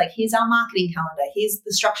 So it's like, here's our marketing calendar. Here's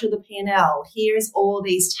the structure of the P&L. Here's all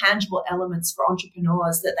these tangible elements for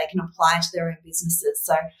entrepreneurs that they can apply to their own businesses.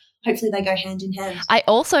 So hopefully they go hand in hand. I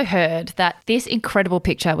also heard that this incredible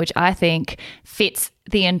picture, which I think fits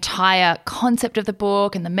the entire concept of the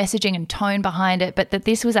book and the messaging and tone behind it, but that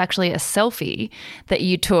this was actually a selfie that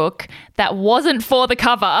you took that wasn't for the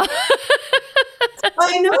cover.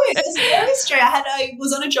 I know, it was very strange. I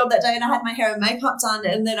was on a job that day and I had my hair and makeup done,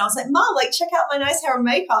 and then I was like, Mom, like, check out my nice hair and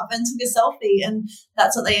makeup, and took a selfie, and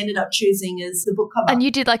that's what they ended up choosing as the book cover. And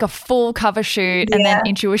you did like a full cover shoot, and then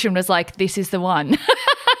intuition was like, this is the one.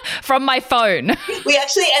 From my phone. We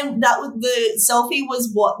actually, and that was the selfie was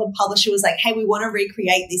what the publisher was like, hey, we want to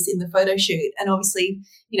recreate this in the photo shoot. And obviously,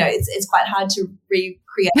 you know, it's quite hard to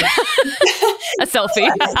recreate a selfie.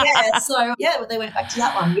 So they went back to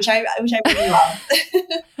that one, which I really love.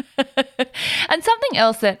 And something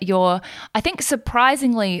else that you're, I think,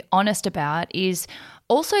 surprisingly honest about is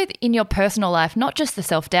also in your personal life, not just the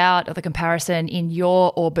self-doubt or the comparison in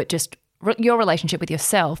your orbit, just your relationship with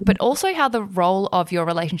yourself, but also how the role of your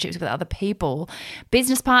relationships with other people,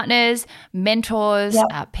 business partners, mentors,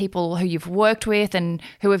 people who you've worked with and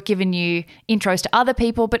who have given you intros to other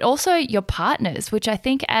people, but also your partners, which I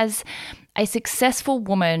think as a successful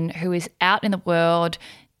woman who is out in the world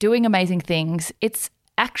doing amazing things, it's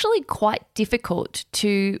actually quite difficult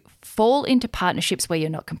to fall into partnerships where you're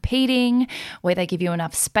not competing, where they give you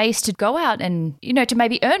enough space to go out and, you know, to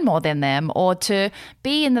maybe earn more than them or to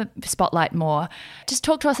be in the spotlight more. Just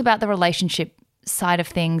talk to us about the relationship side of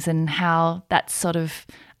things and how that's sort of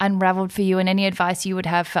unraveled for you, and any advice you would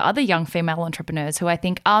have for other young female entrepreneurs who I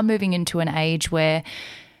think are moving into an age where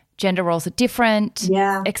gender roles are different,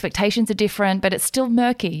 expectations are different, but it's still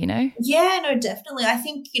murky, you know? Yeah, no, definitely. I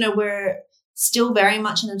think, you know, we're still very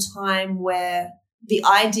much in a time where the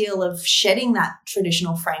ideal of shedding that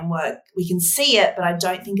traditional framework, we can see it, but I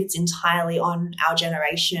don't think it's entirely on our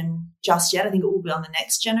generation just yet. I think it will be on the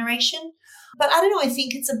next generation. But I don't know, I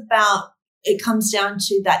think it comes down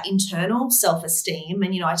to that internal self-esteem.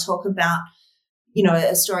 And, you know, I talk about, you know,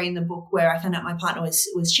 a story in the book where I found out my partner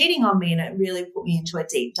was cheating on me, and it really put me into a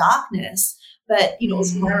deep darkness. But, you know, it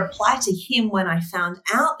was my reply to him when I found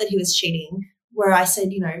out that he was cheating, where I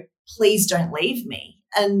said, you know, please don't leave me.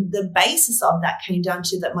 And the basis of that came down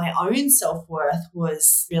to that my own self-worth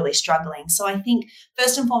was really struggling. So I think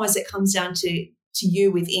first and foremost, it comes down to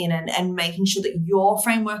you within and making sure that your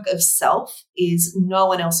framework of self is no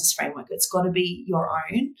one else's framework. It's got to be your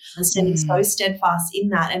own, and standing so steadfast in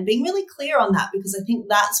that and being really clear on that, because I think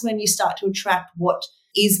that's when you start to attract what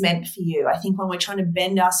is meant for you. I think when we're trying to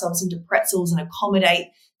bend ourselves into pretzels and accommodate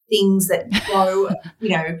things that go, you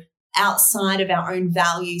know, outside of our own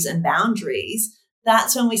values and boundaries,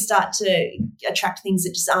 that's when we start to attract things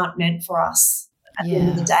that just aren't meant for us at the end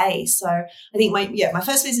of the day. So I think my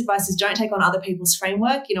first piece of advice is don't take on other people's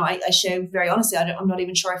framework. You know, I share very honestly, I'm not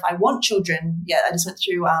even sure if I want children yet. I just went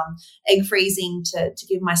through egg freezing to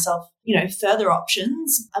give myself, you know, further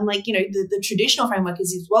options. I'm like, you know, the traditional framework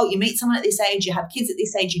is, well, you meet someone at this age, you have kids at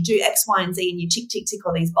this age, you do X, Y, and Z, and you tick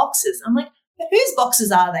all these boxes. I'm like, but whose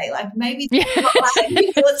boxes are they? Like maybe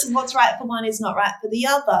what's right for one is not right for the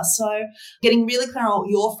other. So getting really clear on what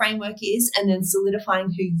your framework is and then solidifying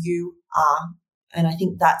who you are. And I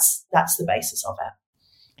think that's the basis of it.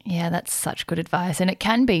 Yeah, that's such good advice. And it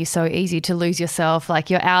can be so easy to lose yourself.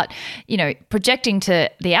 Like you're out, you know, projecting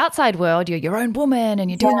to the outside world, you're your own woman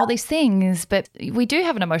and you're doing all these things. But we do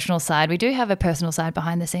have an emotional side. We do have a personal side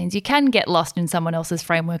behind the scenes. You can get lost in someone else's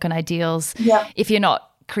framework and ideals if you're not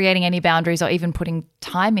creating any boundaries or even putting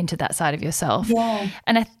time into that side of yourself. Yeah.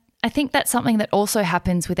 And I think that's something that also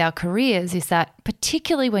happens with our careers, is that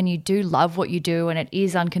particularly when you do love what you do and it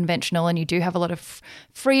is unconventional and you do have a lot of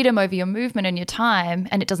freedom over your movement and your time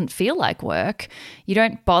and it doesn't feel like work, you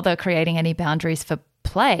don't bother creating any boundaries for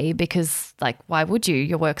play because, like, why would you?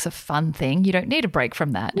 Your work's a fun thing. You don't need a break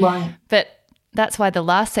from that. Right. But that's why the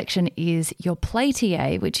last section is your play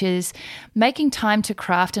TA, which is making time to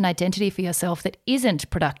craft an identity for yourself that isn't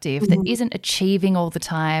productive, that isn't achieving all the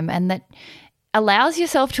time, and that allows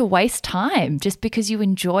yourself to waste time just because you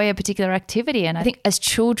enjoy a particular activity. And I think as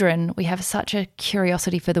children, we have such a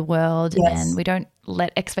curiosity for the world and we don't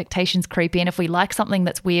let expectations creep in. If we like something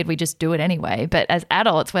that's weird, we just do it anyway. But as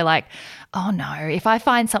adults, we're like, oh no, if I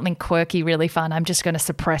find something quirky really fun, I'm just going to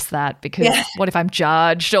suppress that because what if I'm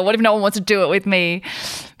judged, or what if no one wants to do it with me?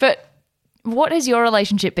 But what has your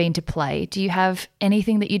relationship been to play? Do you have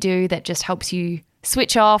anything that you do that just helps you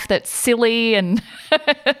switch off, that's silly? And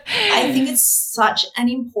I think it's such an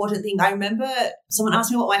important thing. I remember someone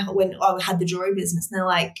asked me when I had the jewelry business, and they're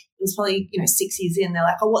like, it was probably, 6 years in, they're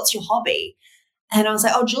like, oh, what's your hobby? And I was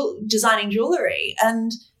like, designing jewelry.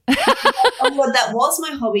 And well, that was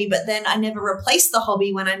my hobby, but then I never replaced the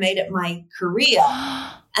hobby when I made it my career.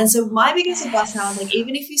 And so my biggest advice now is, like,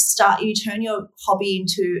 even if you turn your hobby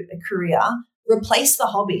into a career, replace the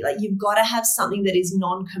hobby. Like you've got to have something that is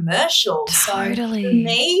non-commercial. Totally. So for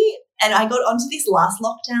me, and I got onto this last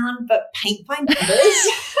lockdown, but paint by numbers.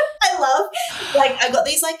 I love, like, I got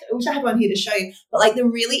these, like, I wish I had one here to show you, but like the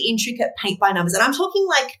really intricate paint by numbers. And I'm talking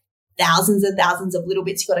like thousands and thousands of little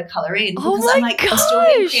bits you got to color in, because I'm like, I'm still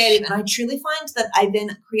being creative. And I truly find that I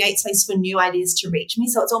then create space for new ideas to reach me.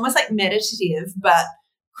 So it's almost like meditative, but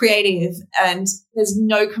creative, and there's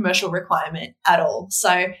no commercial requirement at all.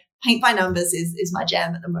 So paint by numbers is my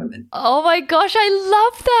jam at the moment. Oh my gosh, I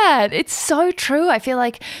love that. It's so true. I feel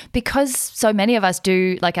like because so many of us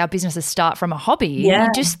do, like, our businesses start from a hobby, you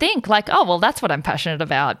just think like, oh, well, that's what I'm passionate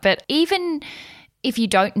about. But even if you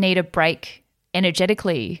don't need a break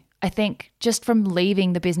energetically, I think just from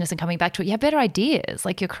leaving the business and coming back to it, you have better ideas.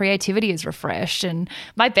 Like your creativity is refreshed, and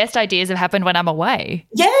my best ideas have happened when I'm away.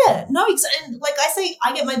 Yeah, no, and like I say,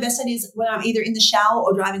 I get my best ideas when I'm either in the shower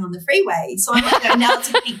or driving on the freeway. So I'm like, now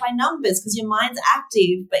it's a paint by numbers, because your mind's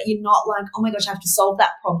active, but you're not like, oh my gosh, I have to solve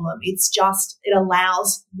that problem. It's just, it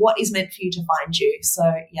allows what is meant for you to find you. So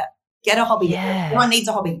yeah, get a hobby. Yeah. Everyone needs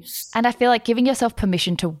a hobby. And I feel like giving yourself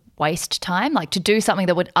permission to waste time, like to do something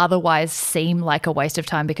that would otherwise seem like a waste of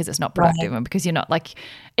time because it's not productive, and because you're not like,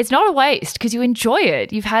 it's not a waste because you enjoy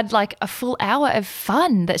it. You've had like a full hour of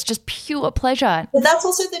fun that's just pure pleasure. But that's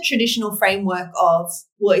also the traditional framework of,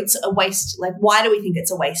 well, it's a waste. Like, why do we think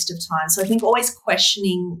it's a waste of time? So I think always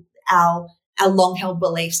questioning our long-held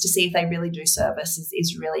beliefs to see if they really do serve us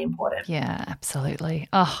is really important. Yeah, absolutely.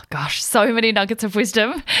 Oh, gosh, so many nuggets of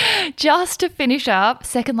wisdom. Just to finish up,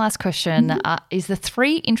 second last question is the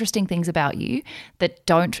 3 interesting things about you that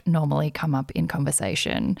don't normally come up in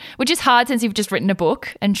conversation, which is hard since you've just written a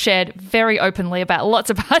book and shared very openly about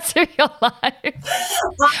lots of parts of your life.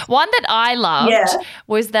 One that I loved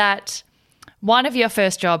was that one of your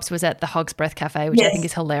first jobs was at the Hog's Breath Cafe, which I think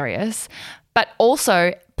is hilarious, but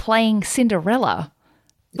also playing Cinderella,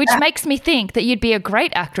 which makes me think that you'd be a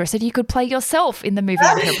great actress and you could play yourself in the movie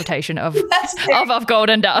interpretation of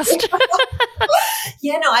Golden Dust.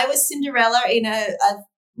 Yeah, no, I was Cinderella in I'm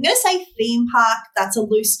going to say theme park. That's a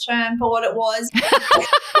loose term for what it was.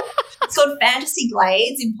 It's called Fantasy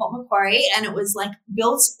Glades in Port Macquarie, and it was like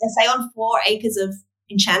built, say, on 4 acres of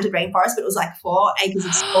enchanted rainforest, but it was like 4 acres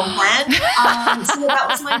of swampland. So that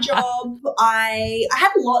was my job. I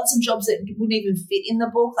had lots of jobs that wouldn't even fit in the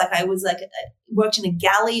book. Like I was like, worked in a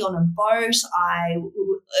galley on a boat. I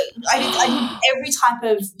did every type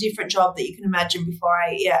of different job that you can imagine before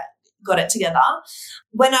I got it together.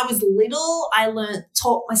 When I was little, I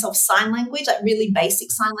taught myself sign language, like really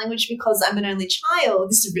basic sign language, because I'm an only child.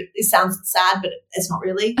 This sounds sad, but it's not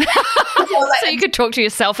really. So you could talk to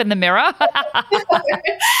yourself in the mirror?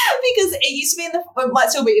 Because it used to be it might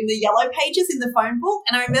still be in the yellow pages in the phone book.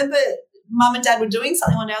 And I remember Mum and Dad were doing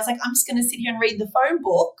something one day. I was like, I'm just going to sit here and read the phone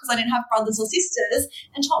book because I didn't have brothers or sisters,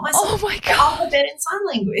 and taught myself the alphabet in sign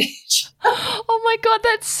language. Oh my God,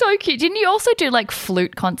 that's so cute. Didn't you also do like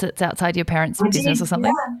flute concerts outside your parents' business or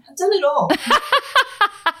something? Yeah, I've done it all.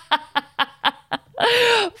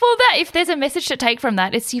 Well, if there's a message to take from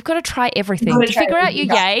that, it's you've got to try everything to figure out your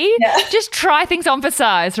yay. Yeah. Just try things on for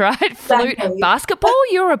size, right? Exactly. Flute,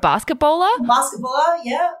 basketball. You're a basketballer. Basketballer,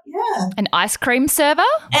 yeah. An ice cream server.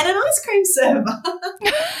 And an ice cream server.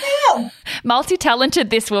 Yeah.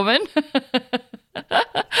 Multi-talented, this woman.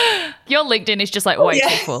 Your LinkedIn is just like way too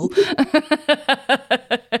full.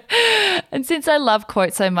 And since I love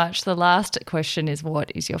quotes so much, the last question is,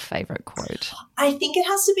 what is your favorite quote? I think it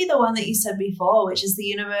has to be the one that you said before, which is the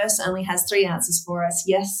universe only has 3 answers for us.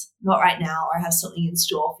 Yes, not right now, or I have something in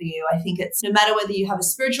store for you. I think it's no matter whether you have a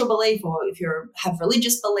spiritual belief or if you have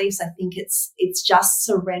religious beliefs, I think it's just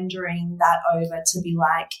surrendering that over to be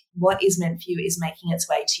like, what is meant for you is making its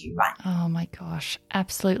way to you right now. Oh my gosh,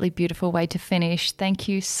 absolutely beautiful way to finish. Thank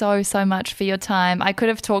you so, so much for your time. I could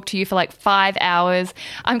have talked to you for like 5 hours.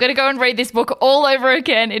 I'm going to go and read this book all over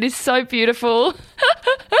again. It is so beautiful.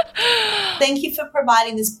 Thank you for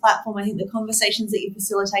providing this platform. I think the conversations that you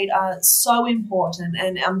facilitate are so important,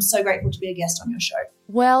 and I'm so grateful to be a guest on your show.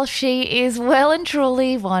 Well, she is well and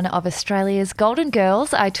truly one of Australia's golden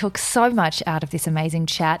girls. I took so much out of this amazing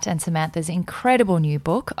chat and Samantha's incredible new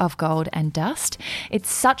book of Gold and Dust.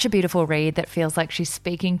 It's such a beautiful read that feels like she's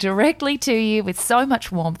speaking directly to you with so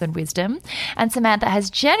much warmth and wisdom. And Samantha has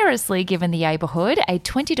generously given the Neighbourhood a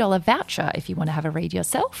 $20 voucher if you want to have a read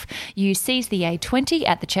yourself. You seize the A20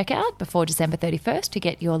 at the checkout before December 31st to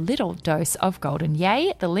get your little dose of golden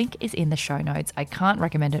yay. The link is in the show notes. I can't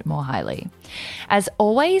recommend it more highly. As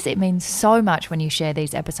always, it means so much when you share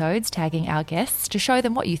these episodes, tagging our guests to show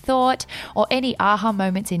them what you thought or any aha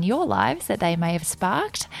moments in your lives that they may have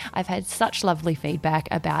sparked. I've had such lovely feedback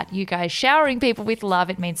about you guys showering people with love.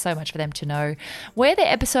 It means so much for them to know where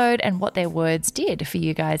their episode and what their words did for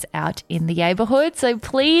you guys out in the neighborhood. So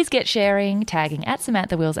please get sharing, tagging at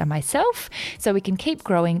Samantha Wills and myself so we can keep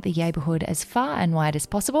growing the neighborhood as far and wide as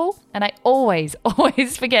possible. And I always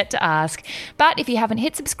forget to ask, but if you haven't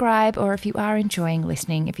hit subscribe or if you are enjoying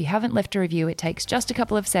listening, if you haven't left a review, it takes just a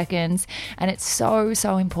couple of seconds and it's so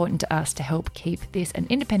important to us to help keep this an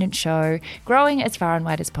independent show growing as far and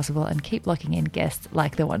wide as possible and keep locking in guests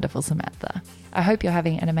like the wonderful Samantha. I hope you're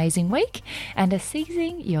having an amazing week and are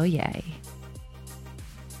seizing your yay.